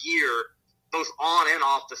tough year, both on and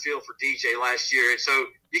off the field for DJ last year. And so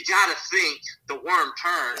you got to think the worm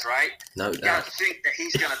turns, right? No doubt. You got to think that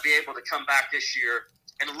he's going to be able to come back this year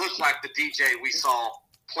and look like the DJ we saw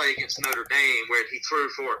play against Notre Dame, where he threw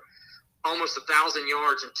for almost 1,000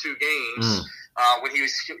 yards in 2 games when he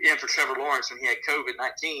was in for Trevor Lawrence when he had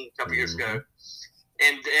COVID-19 a couple years ago.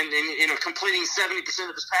 And you know, completing 70%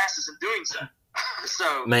 of his passes and doing so.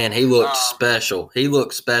 So man, he looked special. He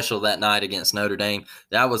looked special that night against Notre Dame.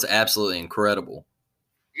 That was absolutely incredible.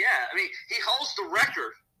 Yeah, I mean, he holds the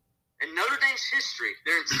record in Notre Dame's history,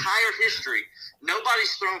 their entire history.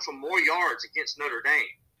 Nobody's thrown for more yards against Notre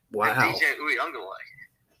Dame Wow. than DJ Uiagalelei.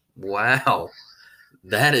 Wow.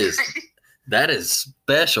 That is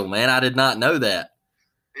special, man. I did not know that.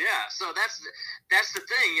 Yeah, so that's the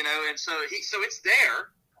thing, you know, and so it's there.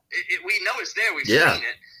 We know it's there. We've seen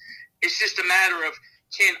it. It's just a matter of,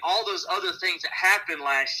 can all those other things that happened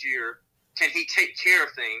last year, can he take care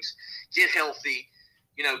of things, get healthy,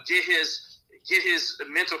 you know, get his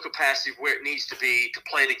mental capacity where it needs to be to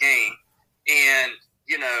play the game, and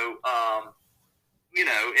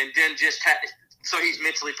and then just so he's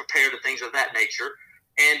mentally prepared to things of that nature.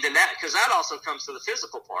 And then because that also comes to the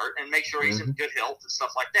physical part, and make sure he's in good health and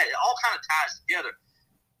stuff like that. It all kind of ties together.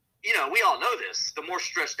 You know, we all know this. The more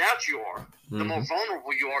stressed out you are, the more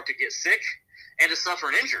vulnerable you are to get sick and to suffer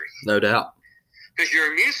an injury. No doubt. Because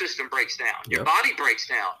your immune system breaks down. Your body breaks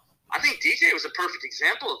down. I think DJ was a perfect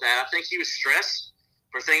example of that. I think he was stressed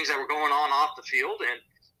for things that were going on off the field, and,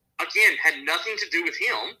 again, had nothing to do with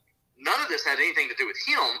him. None of this had anything to do with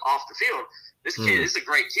him off the field. This kid is a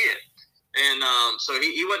great kid. And so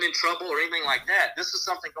he wasn't in trouble or anything like that. This is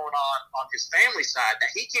something going on his family side that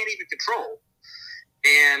he can't even control.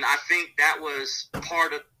 And I think that was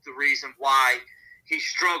part of the reason why he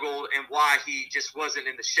struggled and why he just wasn't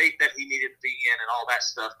in the shape that he needed to be in and all that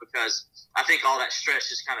stuff, because I think all that stress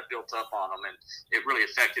just kind of built up on him, and it really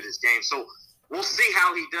affected his game. So we'll see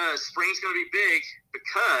how he does. Spring's going to be big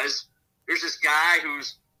because there's this guy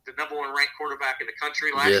who's the number 1 ranked quarterback in the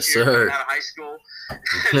country last year coming out of high school,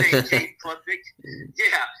 named Cade Klubnik.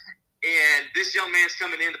 Yeah, and this young man's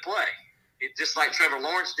coming in to play. Just like Trevor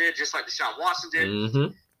Lawrence did, just like Deshaun Watson did.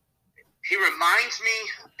 He reminds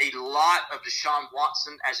me a lot of Deshaun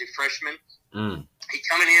Watson as a freshman. He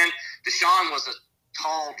coming in, Deshaun was a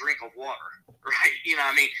tall drink of water, right? You know,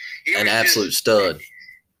 I mean, he an was absolute stud.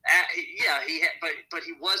 But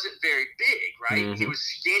he wasn't very big, right? He was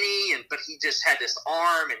skinny, but he just had this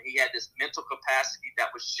arm, and he had this mental capacity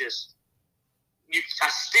that was just. I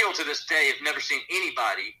still to this day have never seen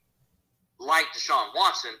anybody like Deshaun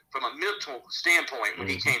Watson from a mental standpoint when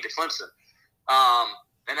he came to Clemson,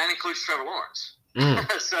 and that includes Trevor Lawrence.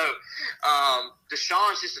 So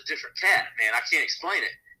Deshaun's just a different cat, man. I can't explain it,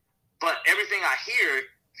 but everything I hear,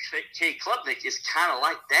 Cade Klubnik is kind of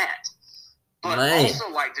like that. But also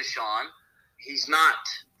like Deshaun, he's not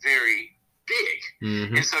very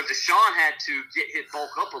big. And so Deshaun had to get his bulk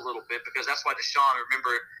up a little bit, because that's why Deshaun,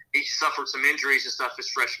 remember, he suffered some injuries and stuff his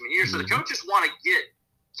freshman year. So the coaches want to get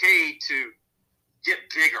Cade to get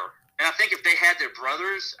bigger. And I think if they had their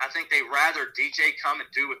brothers, I think they'd rather DJ come and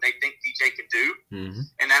do what they think DJ can do.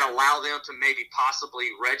 And that allow them to maybe possibly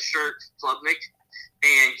redshirt Klubnik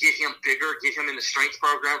and get him bigger, get him in the strength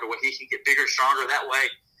program to where he can get bigger, stronger. That way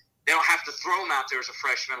they don't have to throw him out there as a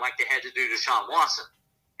freshman like they had to do Deshaun Watson.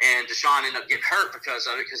 And Deshaun ended up getting hurt because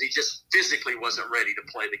of it, because he just physically wasn't ready to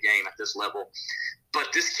play the game at this level.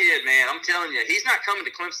 But this kid, man, I'm telling you, he's not coming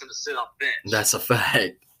to Clemson to sit on the bench. That's a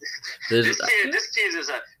fact. This kid is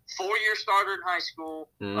a 4-year starter in high school,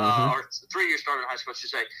 or 3-year starter in high school, I should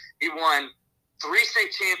say. He won 3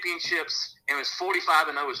 state championships and was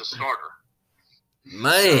 45-0 as a starter.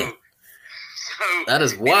 Man, so that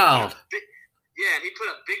is wild. Yeah, and he put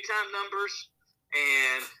up big time numbers,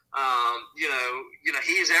 and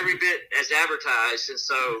he is every bit as advertised, and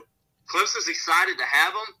so Clemson's excited to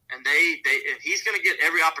have him, and and he's going to get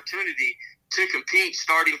every opportunity to compete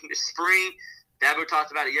starting this spring. Dabo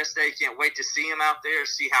talked about it yesterday. Can't wait to see him out there,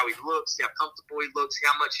 see how he looks, see how comfortable he looks, see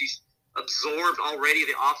how much he's absorbed already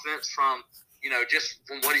the offense from, just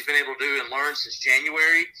from what he's been able to do and learn since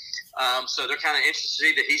January. So they're kind of interested to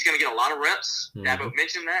see that he's going to get a lot of reps. Dabo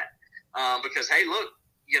mentioned that because, hey, look,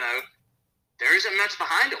 there isn't much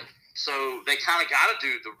behind him. So they kind of got to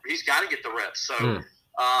he's got to get the reps. So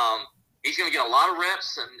he's going to get a lot of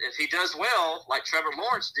reps. And if he does well, like Trevor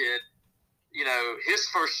Lawrence did, his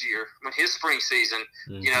first year, his spring season,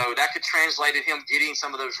 that could translate to him getting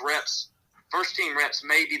some of those reps, first-team reps,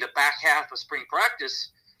 maybe the back half of spring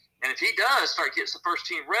practice. And if he does start getting some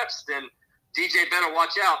first-team reps, then DJ better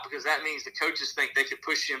watch out, because that means the coaches think they could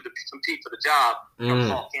push him to compete for the job come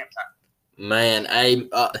fall camp time. Man, hey,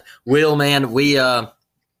 Will, man, we I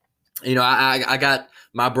got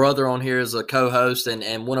my brother on here as a co-host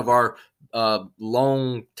and one of our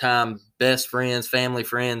long-time best friends, family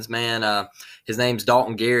friends, man. His name's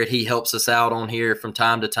Dalton Garrett. He helps us out on here from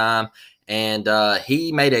time to time. And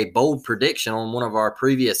he made a bold prediction on one of our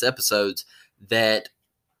previous episodes that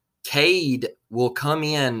Cade will come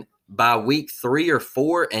in by week 3 or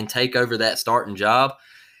 4 and take over that starting job.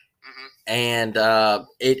 And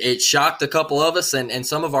it shocked a couple of us, and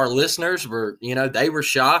some of our listeners were, they were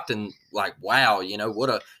shocked and like, wow,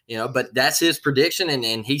 but that's his prediction,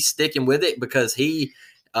 and he's sticking with it because he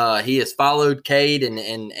has followed Cade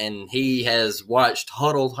and he has watched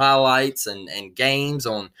huddle highlights and games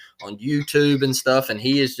on YouTube and stuff, and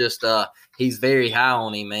he is just he's very high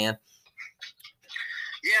on him, man.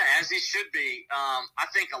 Yeah, as he should be. I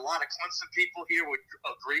think a lot of Clemson people here would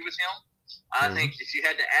agree with him. I think if you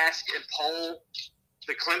had to ask and poll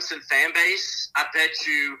the Clemson fan base, I bet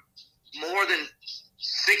you more than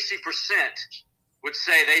 60% would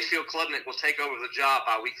say they feel Klubnik will take over the job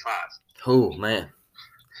by week 5. Oh, man.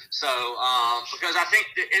 So, because I think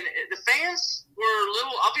the fans were a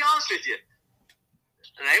little, I'll be honest with you,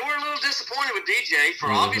 they were a little disappointed with DJ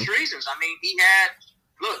for obvious reasons. I mean,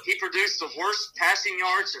 he produced the worst passing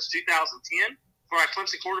yards since 2010 for our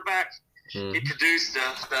Clemson quarterback. He produced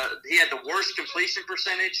he had the worst completion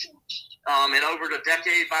percentage in over a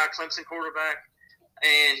decade by a Clemson quarterback,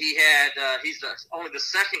 and he's only the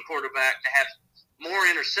second quarterback to have more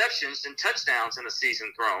interceptions than touchdowns in a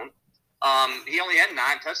season thrown. He only had 9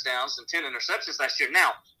 touchdowns and 10 interceptions last year.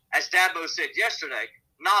 Now, as Dabo said yesterday,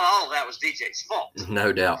 not all of that was DJ's fault.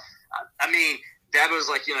 No doubt. I mean, Dabo's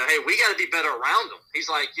like, hey, we got to be better around them. He's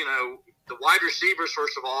like, the wide receivers,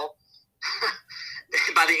 first of all,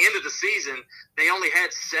 by the end of the season, they only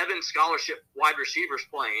had 7 scholarship wide receivers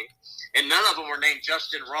playing, and none of them were named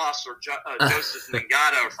Justin Ross or Joseph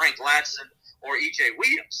Ngata or Frank Ladson or E.J.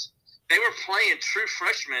 Williams. They were playing true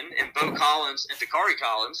freshmen in Bo Collins and Dakari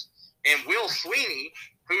Collins, and Will Sweeney,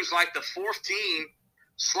 who's like the 4th team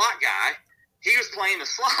slot guy, he was playing the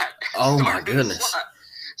slot. Oh, my goodness.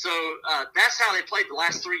 So that's how they played the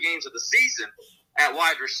last 3 games of the season at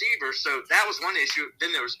wide receiver. So that was one issue.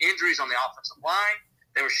 Then there was injuries on the offensive line.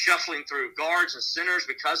 They were shuffling through guards and centers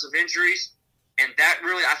because of injuries. And that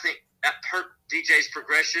really, I think, that hurt DJ's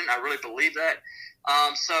progression. I really believe that.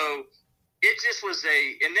 So it just was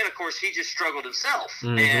and then, of course, he just struggled himself.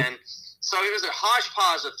 And so it was a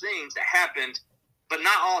hodgepodge of things that happened, but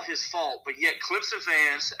not all his fault. But yet Clemson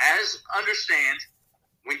fans, understand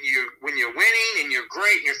when you're winning and you're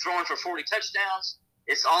great and you're throwing for 40 touchdowns,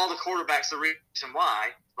 it's all the quarterbacks the reason why.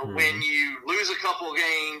 But when you lose a couple of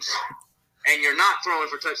games and you're not throwing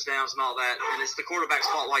for touchdowns and all that, then it's the quarterback's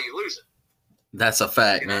fault why you lose it. That's a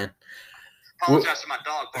fact, man. Apologize to my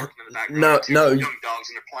dog barking in the background. No. Young dogs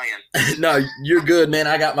and they're playing. No, you're good, man.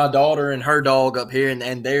 I got my daughter and her dog up here,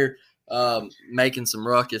 and they're making some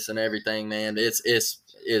ruckus and everything, man.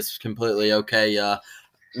 It's completely okay.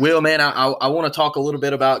 Will, man, I want to talk a little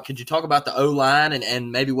bit about – could you talk about the O-line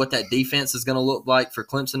and maybe what that defense is going to look like for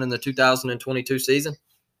Clemson in the 2022 season?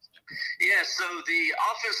 Yeah, so the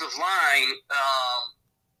offensive line,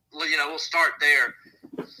 we'll start there.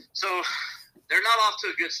 So they're not off to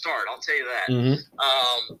a good start, I'll tell you that.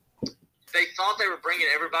 They thought they were bringing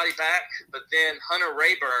everybody back, but then Hunter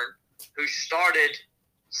Rayburn, who started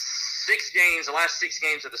the last 6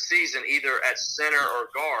 games of the season, either at center or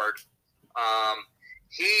guard,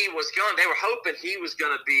 they were hoping he was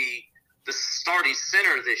going to be the starting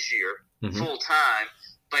center this year, full time,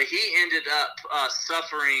 but he ended up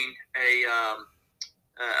suffering a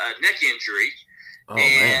neck injury,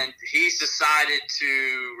 and he's decided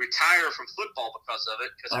to retire from football because of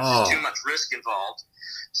it, because there's just too much risk involved.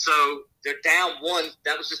 So they're down 1.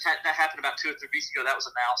 That happened about 2 or 3 weeks ago. That was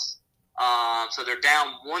announced. So they're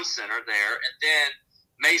down 1 center there, and then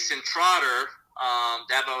Mason Trotter,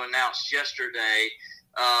 Dabo announced yesterday.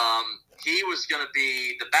 He was going to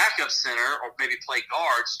be the backup center or maybe play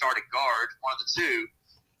guard, starting guard, one of the 2.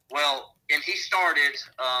 Well, and he started,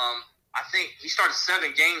 I think he started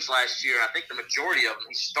 7 games last year. I think the majority of them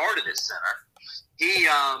he started at center. He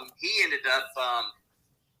ended up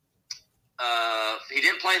he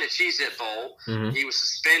didn't play in the Cheez-It Bowl. Mm-hmm. He was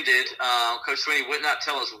suspended. Coach Sweeney would not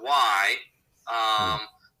tell us why.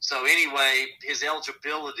 So anyway, his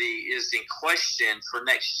eligibility is in question for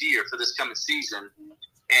next year, for this coming season.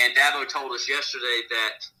 And Dabo told us yesterday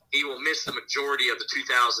that he will miss the majority of the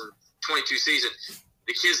 2022 season.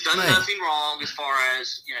 The kid's done nothing wrong as far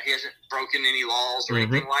as, he hasn't broken any laws or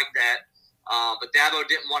anything like that. But Dabo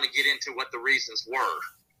didn't want to get into what the reasons were.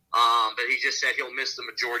 But he just said he'll miss the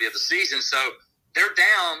majority of the season. So they're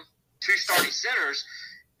down 2 starting centers,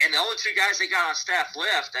 and the only 2 guys they got on staff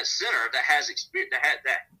left at center that has experience,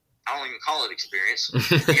 that I don't even call it experience.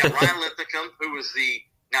 You got Ryan Linthicum, who was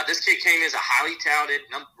now this kid came in as a highly touted,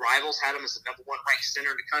 rivals had him as the number 1 ranked center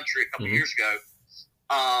in the country a couple years ago.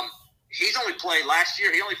 He's only played last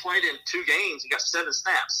year. He only played in 2 games. He got 7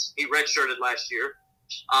 snaps. He redshirted last year.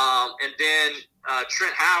 And then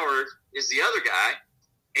Trent Howard is the other guy,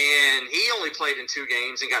 and he only played in 2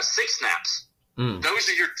 games and got 6 snaps. Those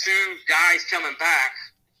are your 2 guys coming back.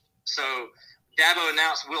 So Dabo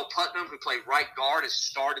announced Will Putnam, who played right guard, has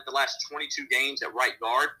started the last 22 games at right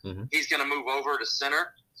guard. He's going to move over to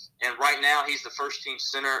center. And right now he's the first-team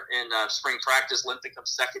center in spring practice.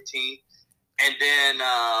 Linthicum's second team. And then,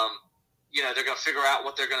 they're going to figure out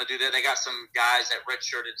what they're going to do there. They got some guys that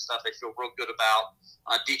redshirted and stuff they feel real good about.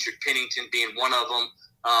 Dietrich Pennington being one of them.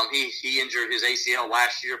 He injured his ACL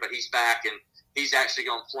last year, but he's back, and he's actually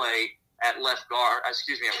going to play at at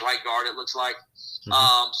right guard, it looks like.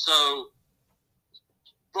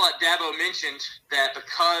 But Dabo mentioned that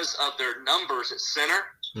because of their numbers at center,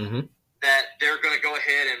 that they're going to go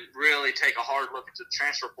ahead and really take a hard look into the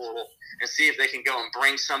transfer portal and see if they can go and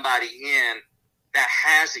bring somebody in that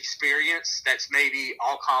has experience, that's maybe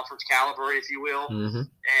all-conference caliber, if you will,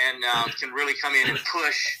 and can really come in and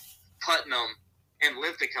push Putnam and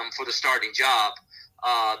Linthicum for the starting job.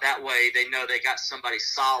 That way they know they got somebody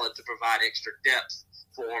solid to provide extra depth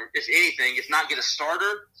for them. If anything, if not get a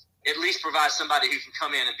starter, at least provide somebody who can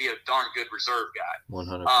come in and be a darn good reserve guy.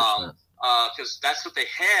 100%. Because that's what they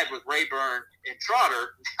had with Rayburn and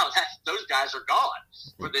Trotter. Now those guys are gone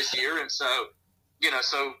for this year. And so,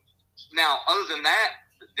 so now other than that,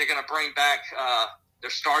 they're going to bring back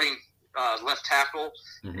their starting left tackle,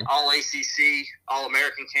 all ACC,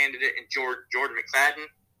 All-American candidate, and Jordan McFadden.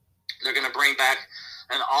 They're going to bring back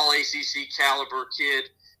an all ACC caliber kid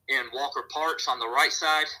in Walker Parks on the right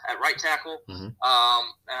side at right tackle.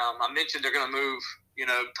 I mentioned they're going to move,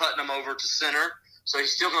 Putnam over to center. So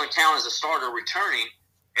he's still going to count as a starter returning.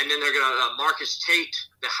 And then they're going to Marcus Tate,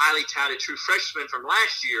 the highly touted true freshman from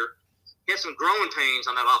last year. He had some growing pains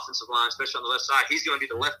on that offensive line, especially on the left side. He's going to be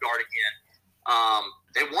the left guard again.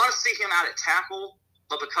 They want to see him out at tackle,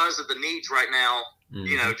 but because of the needs right now,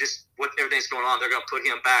 just what everything's going on, they're going to put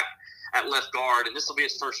him back at left guard. And this will be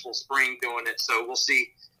his first full spring doing it. So we'll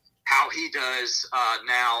see how he does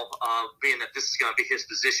now, being that this is going to be his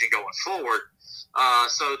position going forward.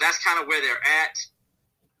 So that's kind of where they're at.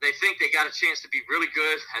 They think they got a chance to be really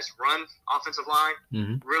good as run offensive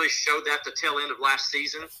line. Really showed that the tail end of last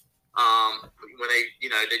season when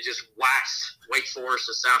they just waxed Wake Forest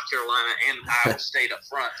and South Carolina and Iowa State up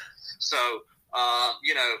front. So,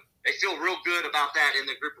 they feel real good about that in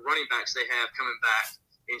the group of running backs they have coming back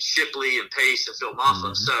in Shipley and Pace and Phil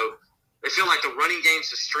Moffa. So they feel like the running game's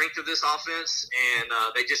the strength of this offense, and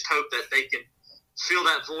they just hope that they can fill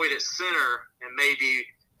that void at center, and maybe,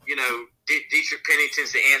 Dietrich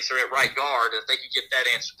Pennington's the answer at right guard. If they can get that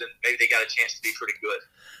answer, then maybe they got a chance to be pretty good.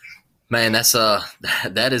 Man,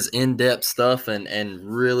 that is in-depth stuff and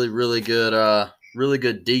really, really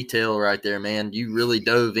good detail right there, man. You really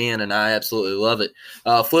dove in, and I absolutely love it.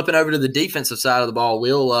 Flipping over to the defensive side of the ball,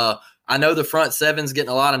 Will, I know the front seven's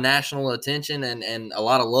getting a lot of national attention and a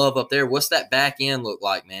lot of love up there. What's that back end look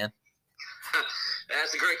like, man?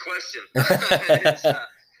 That's a great question.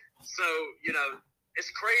 It's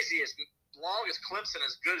crazy. As long as Clemson,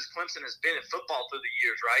 as good as Clemson has been in football through the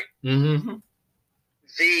years, right?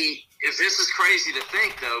 This is crazy to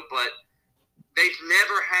think, though, but they've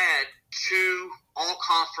never had 2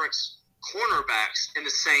 all-conference cornerbacks in the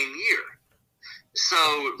same year.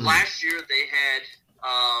 So last year they had,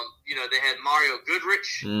 they had Mario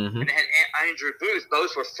Goodrich and they had Andrew Booth.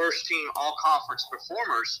 Those were first-team all-conference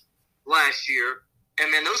performers last year.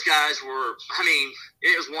 And then those guys were,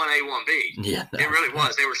 it was 1A, 1B. Yeah. It really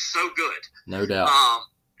was. They were so good. No doubt.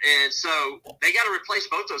 And so they got to replace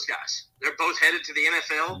both those guys. They're both headed to the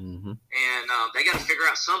NFL, and they got to figure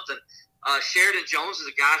out something. Sheridan Jones is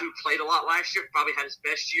a guy who played a lot last year, probably had his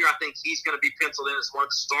best year. I think he's going to be penciled in as one of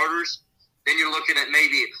the starters. Then you're looking at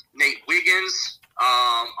maybe Nate Wiggins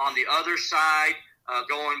on the other side,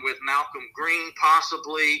 going with Malcolm Green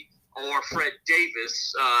possibly. or Fred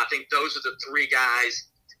Davis. I think those are the three guys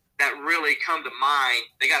that really come to mind.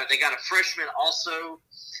 They got a freshman also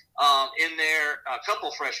in there, a couple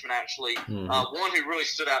of freshmen actually. One who really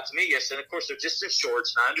stood out to me yesterday. Of course, they're just in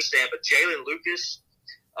shorts, and I understand. But Jalen Lucas,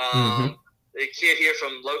 the kid here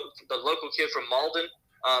from the local kid from Malden,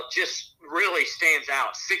 just really stands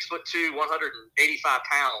out. 6'2", 185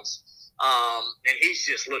 pounds. And he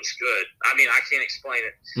just looks good. I mean, I can't explain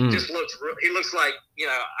it. He looks like,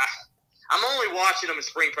 I'm only watching him in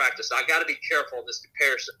spring practice. So I got to be careful in this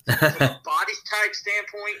comparison. From a body type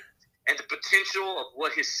standpoint and the potential of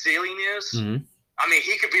what his ceiling is, I mean,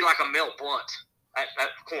 he could be like a Mel Blunt at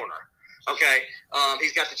corner. Okay,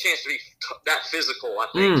 he's got the chance to be that physical, I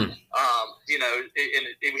think. And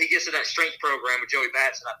if he gets to that strength program with Joey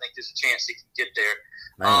Batson, I think there's a chance he can get there.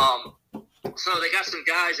 So they got some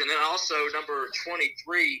guys, and then also number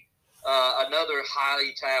 23, another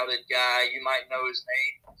highly touted guy. You might know his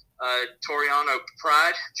name, Toriano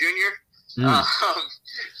Pride Jr.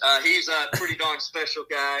 He's a pretty darn special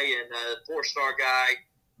guy and a 4-star guy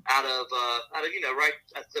out of right,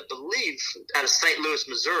 I believe, out of St. Louis,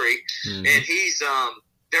 Missouri, and he's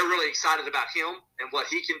they're really excited about him and what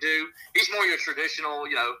he can do. He's more your traditional,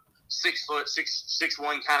 6 foot,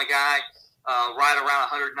 6'1" kind of guy, right around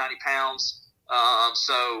 190 pounds.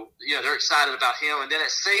 So they're excited about him. And then at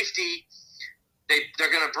safety,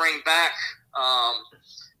 they're going to bring back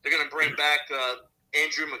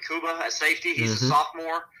Andrew Makuba at safety. He's a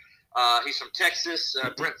sophomore. He's from Texas.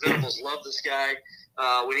 Brent Venables loved this guy.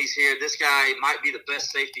 When he's here, this guy might be the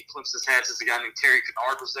best safety Clemson's had since a guy named Terry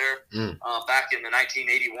Kennard was there back in the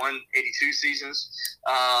 1981-82 seasons.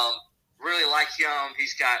 Really like him.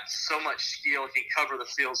 He's got so much skill. He can cover the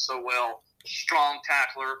field so well. Strong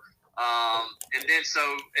tackler. And then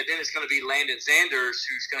it's going to be Landon Zanders,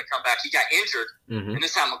 who's going to come back. He got injured, and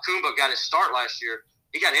this time Makumba got his start last year.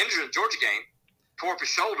 He got injured in the Georgia game, tore up his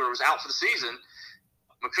shoulder, was out for the season.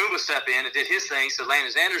 Makumba stepped in and did his thing, so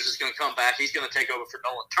Landon Zanders is going to come back. He's going to take over for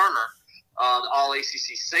Nolan Turner, the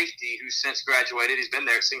All-ACC safety, who's since graduated. He's been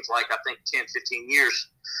there, it seems like, I think, 10, 15 years.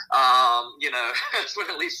 That's what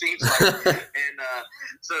it at least seems like. And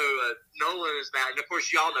so Nolan is back. And, of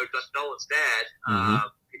course, y'all know Nolan's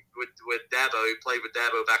dad with Dabo. He played with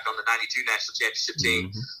Dabo back on the 92 National Championship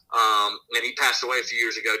team. And he passed away a few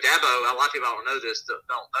years ago. Dabo, a lot of people don't know this,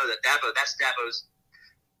 don't know that Dabo, that's Dabo's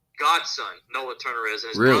godson, Nolan Turner is, and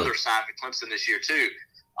his brother signed with Clemson this year too.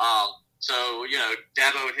 So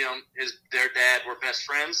Dabo and him, their dad were best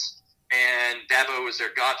friends, and Dabo was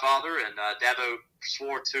their godfather, and Dabo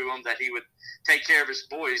swore to him that he would take care of his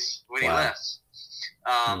boys when he left.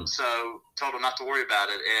 So told him not to worry about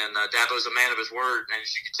it, and Dabo's a man of his word,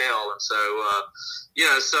 as you can tell. And so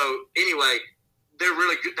so anyway, they're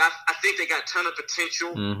really good. I think they got a ton of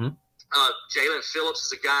potential. Jalen Phillips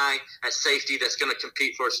is a guy at safety that's going to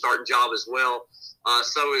compete for a starting job as well.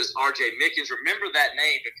 So is R.J. Mickens. Remember that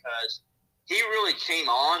name because he really came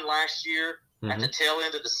on last year at the tail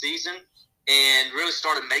end of the season and really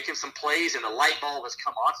started making some plays, and the light bulb has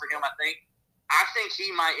come on for him, I think. I think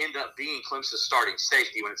he might end up being Clemson's starting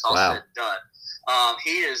safety when it's all said and done.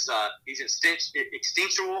 He's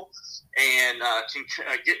instinctual and can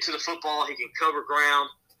get to the football. He can cover ground.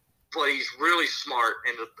 But he's really smart,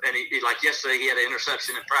 and he, like yesterday, he had an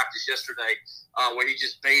interception in practice yesterday where he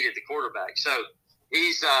just baited the quarterback. So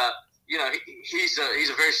he's he's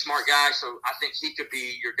a very smart guy. So I think he could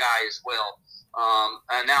be your guy as well.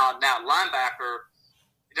 And now linebacker,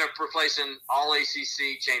 they're replacing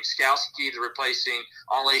All-ACC James Skowski. They're replacing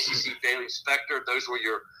All-ACC Bailey Spector. Those were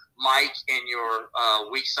your Mike and your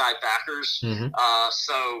weak side backers.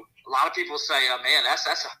 So a lot of people say, oh, man, that's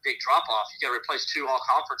a big drop-off. You got to replace 2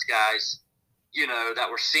 all-conference guys, that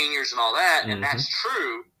were seniors and all that, and that's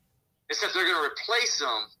true, except they're going to replace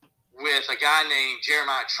them with a guy named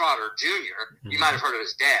Jeremiah Trotter Jr. You might have heard of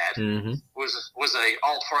his dad, was a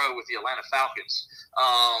all-pro with the Atlanta Falcons,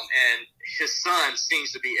 and his son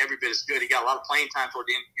seems to be every bit as good. He got a lot of playing time toward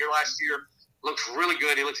the end of the year last year. Looks really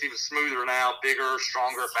good. He looks even smoother now, bigger,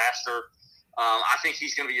 stronger, faster. I think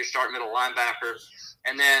he's going to be your start middle linebacker.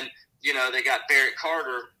 And then, they got Barrett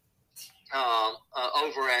Carter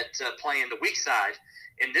over at playing the weak side.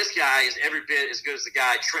 And this guy is every bit as good as the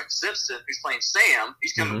guy, Trent Simpson, who's playing Sam.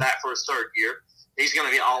 He's coming back for his 3rd year. He's going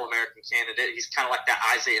to be an All-American candidate. He's kind of like that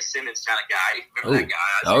Isaiah Simmons kind of guy. Remember that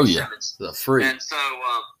guy, Isaiah Simmons? The freak. And so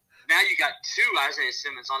now you got 2 Isaiah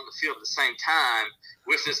Simmons on the field at the same time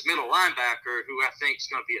with this middle linebacker who I think is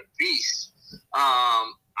going to be a beast.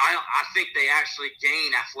 I think they actually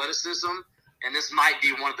gain athleticism, and this might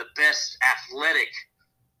be one of the best athletic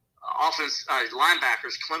offense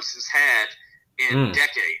linebackers Clemson's had in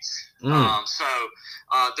decades. So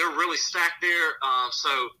they're really stacked there.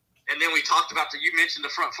 And then we talked about you mentioned the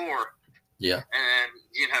front four. Yeah. And,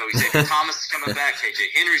 Xavier Thomas is coming back. KJ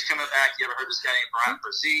Henry's coming back. You ever heard this guy named Brian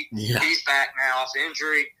Brzee? Yeah. He's back now off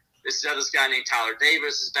injury. This guy named Tyler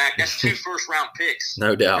Davis is back. That's 2 first-round picks.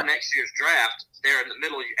 No doubt. For next year's draft. They're in the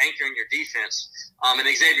middle, anchoring your defense. And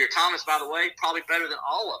Xavier Thomas, by the way, probably better than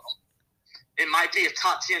all of them. It might be a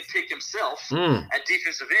top 10 pick himself at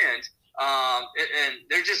defensive end. And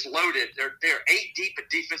they're just loaded. They're 8 deep at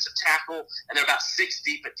defensive tackle, and they're about 6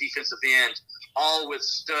 deep at defensive end, all with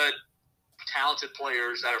stud, talented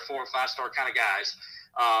players that are 4 or 5-star kind of guys.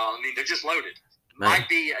 They're just loaded. Might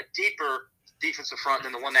be a deeper defensive front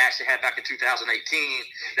than the one they actually had back in 2018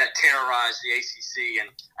 that terrorized the ACC and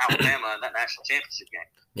Alabama in that national championship game.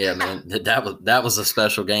 Yeah, man, that was a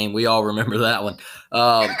special game. We all remember that one.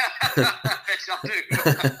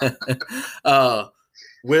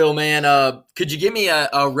 Will, man, could you give me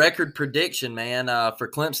a record prediction, man, for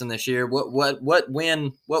Clemson this year? What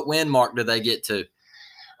win mark do they get to?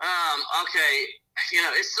 Okay,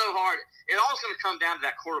 it's so hard. It all's going to come down to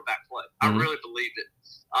that quarterback play. I really believe it.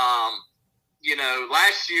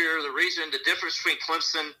 Last year, the difference between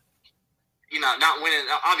Clemson, not winning,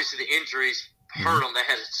 obviously the injuries hurt them. They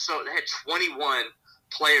had 21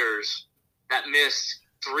 players that missed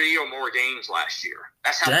 3 or more games last year.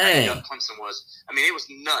 That's how banged up Clemson was. It was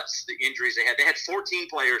nuts, the injuries they had. They had 14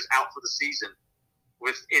 players out for the season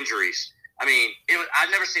with injuries. I've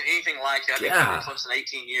never seen anything like it. I've been covering Clemson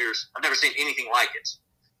 18 years. I've never seen anything like it.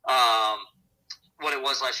 What it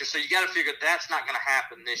was last year. So you got to figure that's not going to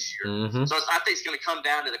happen this year. So I think it's going to come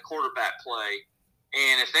down to the quarterback play.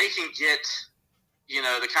 And if they can get,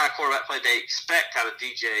 the kind of quarterback play they expect out of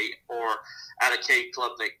DJ or out of Cade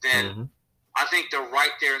Klubnik, then I think they're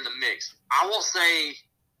right there in the mix. I won't say,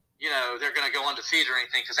 they're going to go undefeated or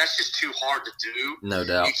anything because that's just too hard to do. No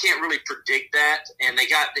doubt. You can't really predict that. And they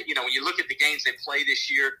got, when you look at the games they played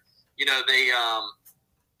this year, they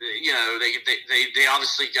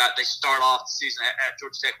obviously they start off the season at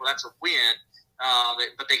Georgia Tech. Well, that's a win.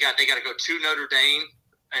 But they got to go to Notre Dame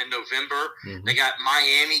in November. They got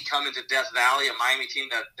Miami coming to Death Valley, a Miami team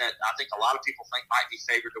that I think a lot of people think might be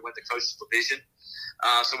favored to win the Coastal Division.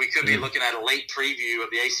 So we could be looking at a late preview of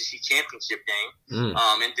the ACC championship game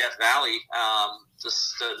in Death Valley, the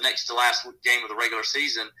next to last game of the regular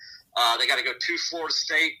season. They got to go to Florida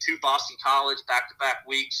State, to Boston College, back-to-back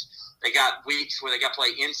weeks. They got weeks where they got to play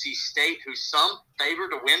NC State, who's some favor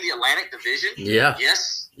to win the Atlantic Division. Yeah.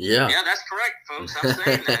 Yes. Yeah. Yeah, that's correct, folks. I'm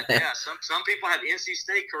saying that. Yeah. Some people have NC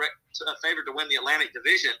State favored to win the Atlantic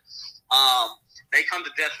Division. They come to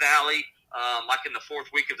Death Valley like in the 4th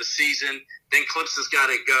week of the season. Then Clemson's got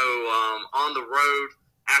to go on the road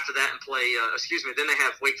after that and play. Then they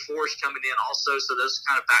have Wake Forest coming in also. So those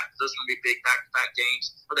are going to be big back-to-back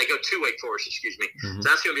games. Or they go to Wake Forest. So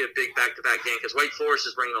that's going to be a big back-to-back game because Wake Forest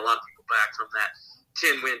is bringing a lot of people back from that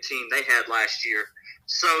 10-win team they had last year.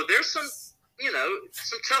 So there's some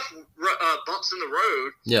tough bumps in the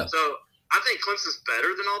road. Yeah. So I think Clemson's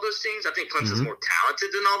better than all those teams. I think Clemson's more talented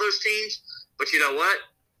than all those teams. But you know what?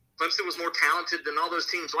 Clemson was more talented than all those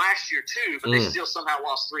teams last year too. But they still somehow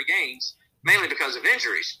lost 3 games. Mainly because of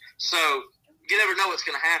injuries. So you never know what's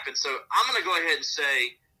going to happen. So I'm going to go ahead and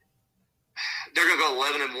say they're going to go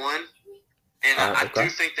 11-1. And I do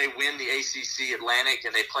think they win the ACC Atlantic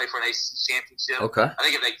and they play for an ACC championship. Okay. I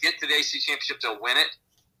think if they get to the ACC championship, they'll win it.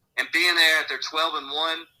 And being there, if they're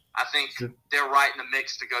 12-1, I think they're right in the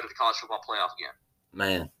mix to go to the college football playoff again.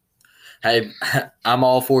 Man. Hey, I'm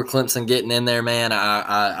all for Clemson getting in there, man.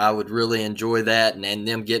 I would really enjoy that and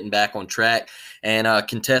them getting back on track and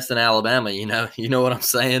contesting Alabama. You know what I'm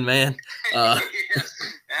saying, man? Yes.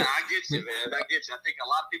 Yeah, I get you, man. I get you. I think a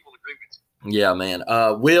lot of people agree with you. Yeah, man.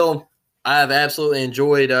 Will, I have absolutely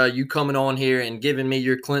enjoyed you coming on here and giving me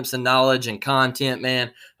your Clemson knowledge and content,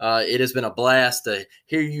 man. It has been a blast to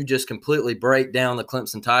hear you just completely break down the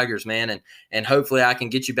Clemson Tigers, man. And hopefully I can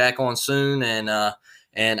get you back on soon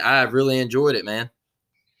and I really enjoyed it, man.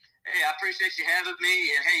 Hey, I appreciate you having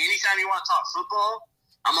me. And hey, anytime you want to talk football,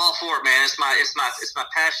 I'm all for it, man. It's my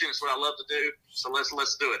passion. It's what I love to do. So let's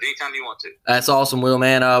do it anytime you want to. That's awesome, Will,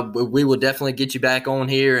 man. We will definitely get you back on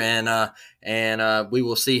here, and we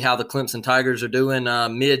will see how the Clemson Tigers are doing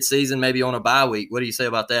mid-season, maybe on a bye week. What do you say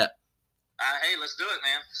about that? Hey, let's do it,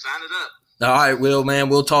 man. Sign it up. All right, Will, man.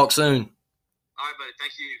 We'll talk soon. All right, buddy.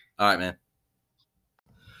 Thank you. All right, man.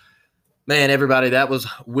 Man, everybody, that was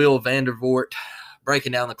Will Vandervort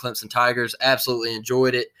breaking down the Clemson Tigers. Absolutely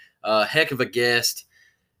enjoyed it. Heck of a guest.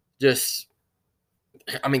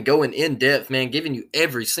 Going in depth, man, giving you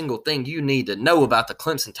every single thing you need to know about the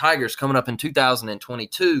Clemson Tigers coming up in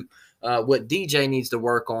 2022. what DJ needs to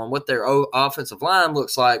work on, what their offensive line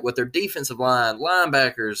looks like, what their defensive line,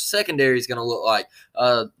 linebackers, secondary is going to look like.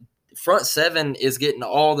 Front seven is getting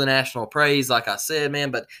all the national praise, like I said, man,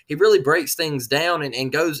 but he really breaks things down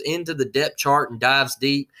and goes into the depth chart and dives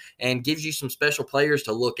deep and gives you some special players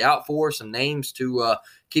to look out for, some names to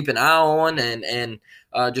keep an eye on, and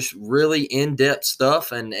just really in-depth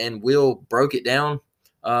stuff, and Will broke it down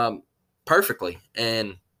perfectly.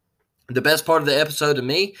 And the best part of the episode to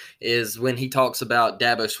me is when he talks about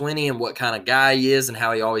Dabo Swinney and what kind of guy he is and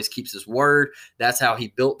how he always keeps his word. That's how he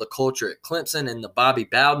built the culture at Clemson, and the Bobby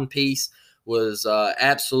Bowden piece was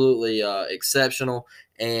absolutely exceptional,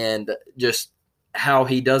 and just how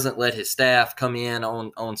he doesn't let his staff come in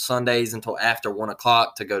on Sundays until after 1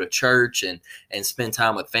 o'clock to go to church and spend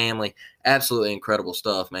time with family. Absolutely incredible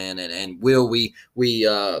stuff, man. And Will, we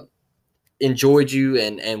enjoyed you,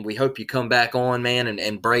 and we hope you come back on, man,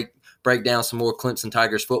 and break down some more Clemson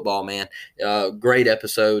Tigers football, man. Great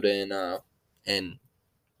episode, and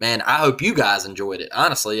man, I hope you guys enjoyed it,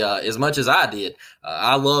 honestly, as much as I did.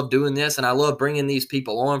 I love doing this, and I love bringing these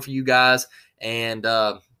people on for you guys, and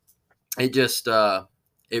it just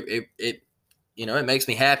it makes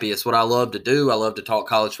me happy. It's what I love to do. I love to talk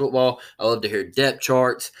college football. I love to hear depth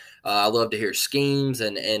charts. I love to hear schemes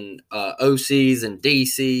and OCs and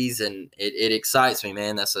DCs, and it excites me,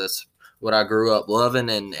 man. That's what I grew up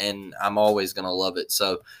loving, and I'm always going to love it.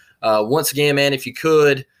 So once again, man, if you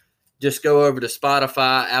could, just go over to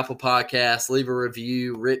Spotify, Apple Podcasts, leave a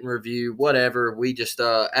review, written review, whatever. We just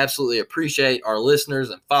absolutely appreciate our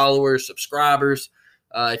listeners and followers, subscribers.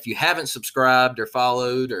 If you haven't subscribed or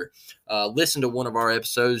followed or listened to one of our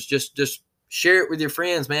episodes, just share it with your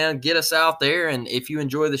friends, man. Get us out there, and if you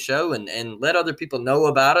enjoy the show, and let other people know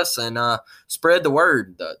about us, and spread the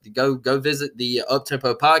word. Go visit the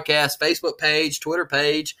Uptempo Podcast Facebook page, Twitter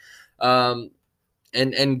page, and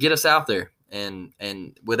get us out there.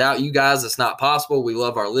 And without you guys, it's not possible. We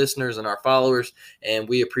love our listeners and our followers, and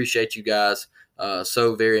we appreciate you guys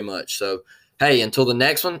so very much. So, hey, until the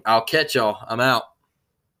next one, I'll catch y'all. I'm out.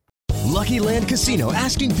 Lucky Land Casino,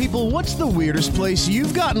 asking people, what's the weirdest place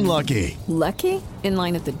you've gotten lucky? Lucky? In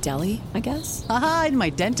line at the deli, I guess? Aha, in my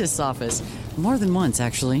dentist's office. More than once,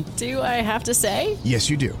 actually. Do I have to say? Yes,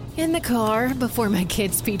 you do. In the car before my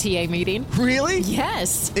kids' PTA meeting. Really?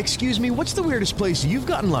 Yes. Excuse me, what's the weirdest place you've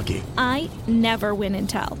gotten lucky? I never win and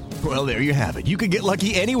tell. Well, there you have it. You can get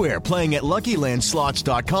lucky anywhere, playing at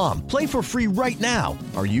LuckyLandSlots.com. Play for free right now.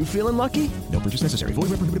 Are you feeling lucky? No purchase necessary. Void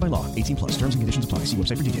where prohibited by law. 18+. Terms and conditions apply. See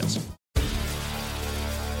website for details.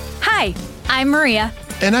 Hi, I'm Maria.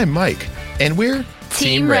 And I'm Mike. And we're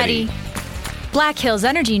Team Ready. Black Hills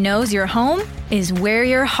Energy knows your home is where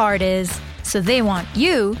your heart is, so they want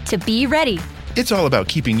you to be ready. It's all about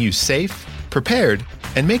keeping you safe, prepared,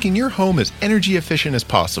 and making your home as energy efficient as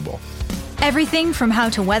possible. Everything from how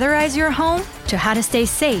to weatherize your home to how to stay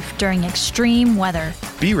safe during extreme weather.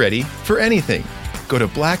 Be ready for anything. Go to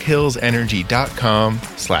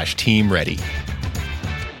blackhillsenergy.com/teamready.